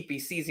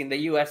 CPCs in the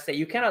USA.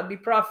 You cannot be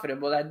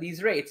profitable at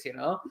these rates,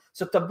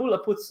 So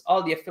Taboola puts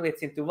all the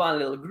affiliates into one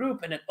little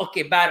group, and then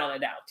okay, battle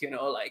it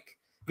out, like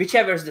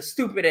whichever is the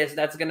stupidest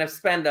that's gonna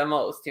spend the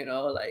most,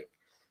 like.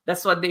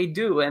 That's what they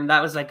do. And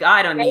I was like,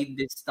 I don't need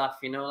this stuff,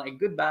 like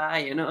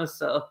goodbye,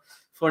 So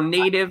for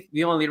native,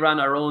 we only run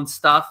our own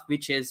stuff,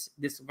 which is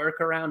this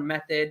workaround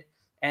method.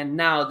 And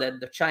now that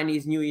the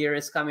Chinese New Year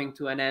is coming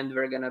to an end,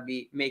 we're going to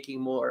be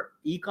making more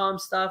e-com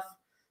stuff.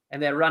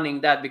 And then running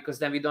that because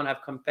then we don't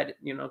have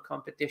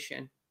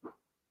competition.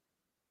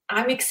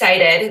 I'm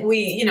excited.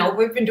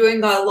 We've been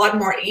doing a lot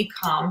more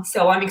e-com,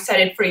 so I'm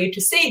excited for you to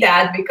say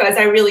that because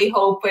I really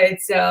hope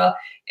it's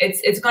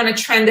going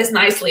to trend as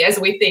nicely as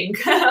we think.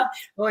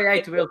 Oh yeah,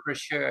 it will for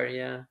sure.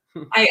 Yeah.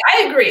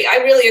 I agree. I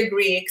really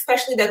agree,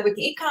 especially that with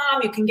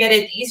e-com, you can get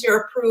it easier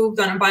approved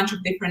on a bunch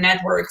of different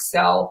networks.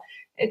 So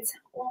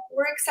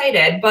we're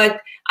excited,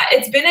 but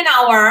it's been an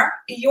hour.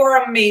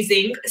 You're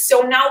amazing.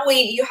 So now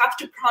you have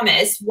to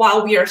promise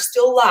while we are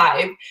still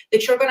live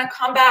that you're going to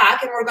come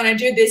back and we're going to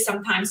do this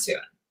sometime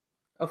soon.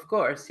 Of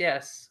course,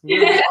 yes.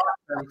 Really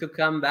awesome to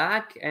come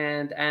back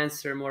and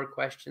answer more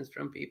questions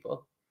from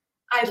people.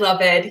 I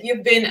love it.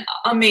 You've been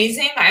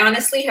amazing. I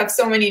honestly have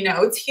so many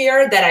notes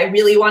here that I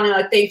really want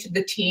to take to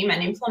the team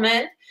and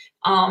implement.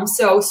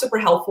 So super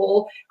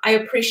helpful. I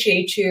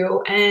appreciate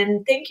you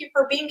and thank you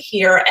for being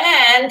here.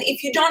 And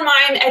if you don't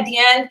mind, at the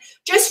end,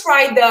 just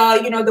write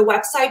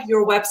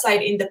your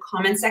website in the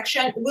comment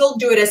section. We'll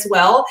do it as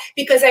well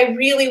because I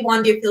really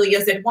want the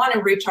affiliates that want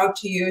to reach out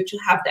to you to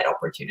have that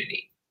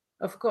opportunity.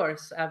 Of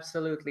course,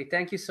 absolutely.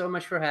 Thank you so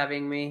much for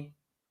having me.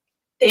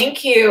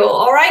 Thank you.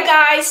 All right,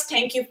 guys.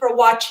 Thank you for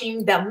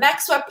watching the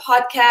MaxWeb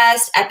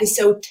Podcast,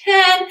 episode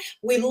 10.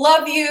 We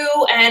love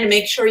you and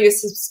make sure you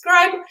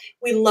subscribe.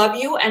 We love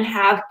you and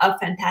have a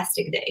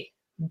fantastic day.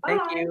 Bye.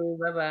 Thank you.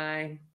 Bye-bye.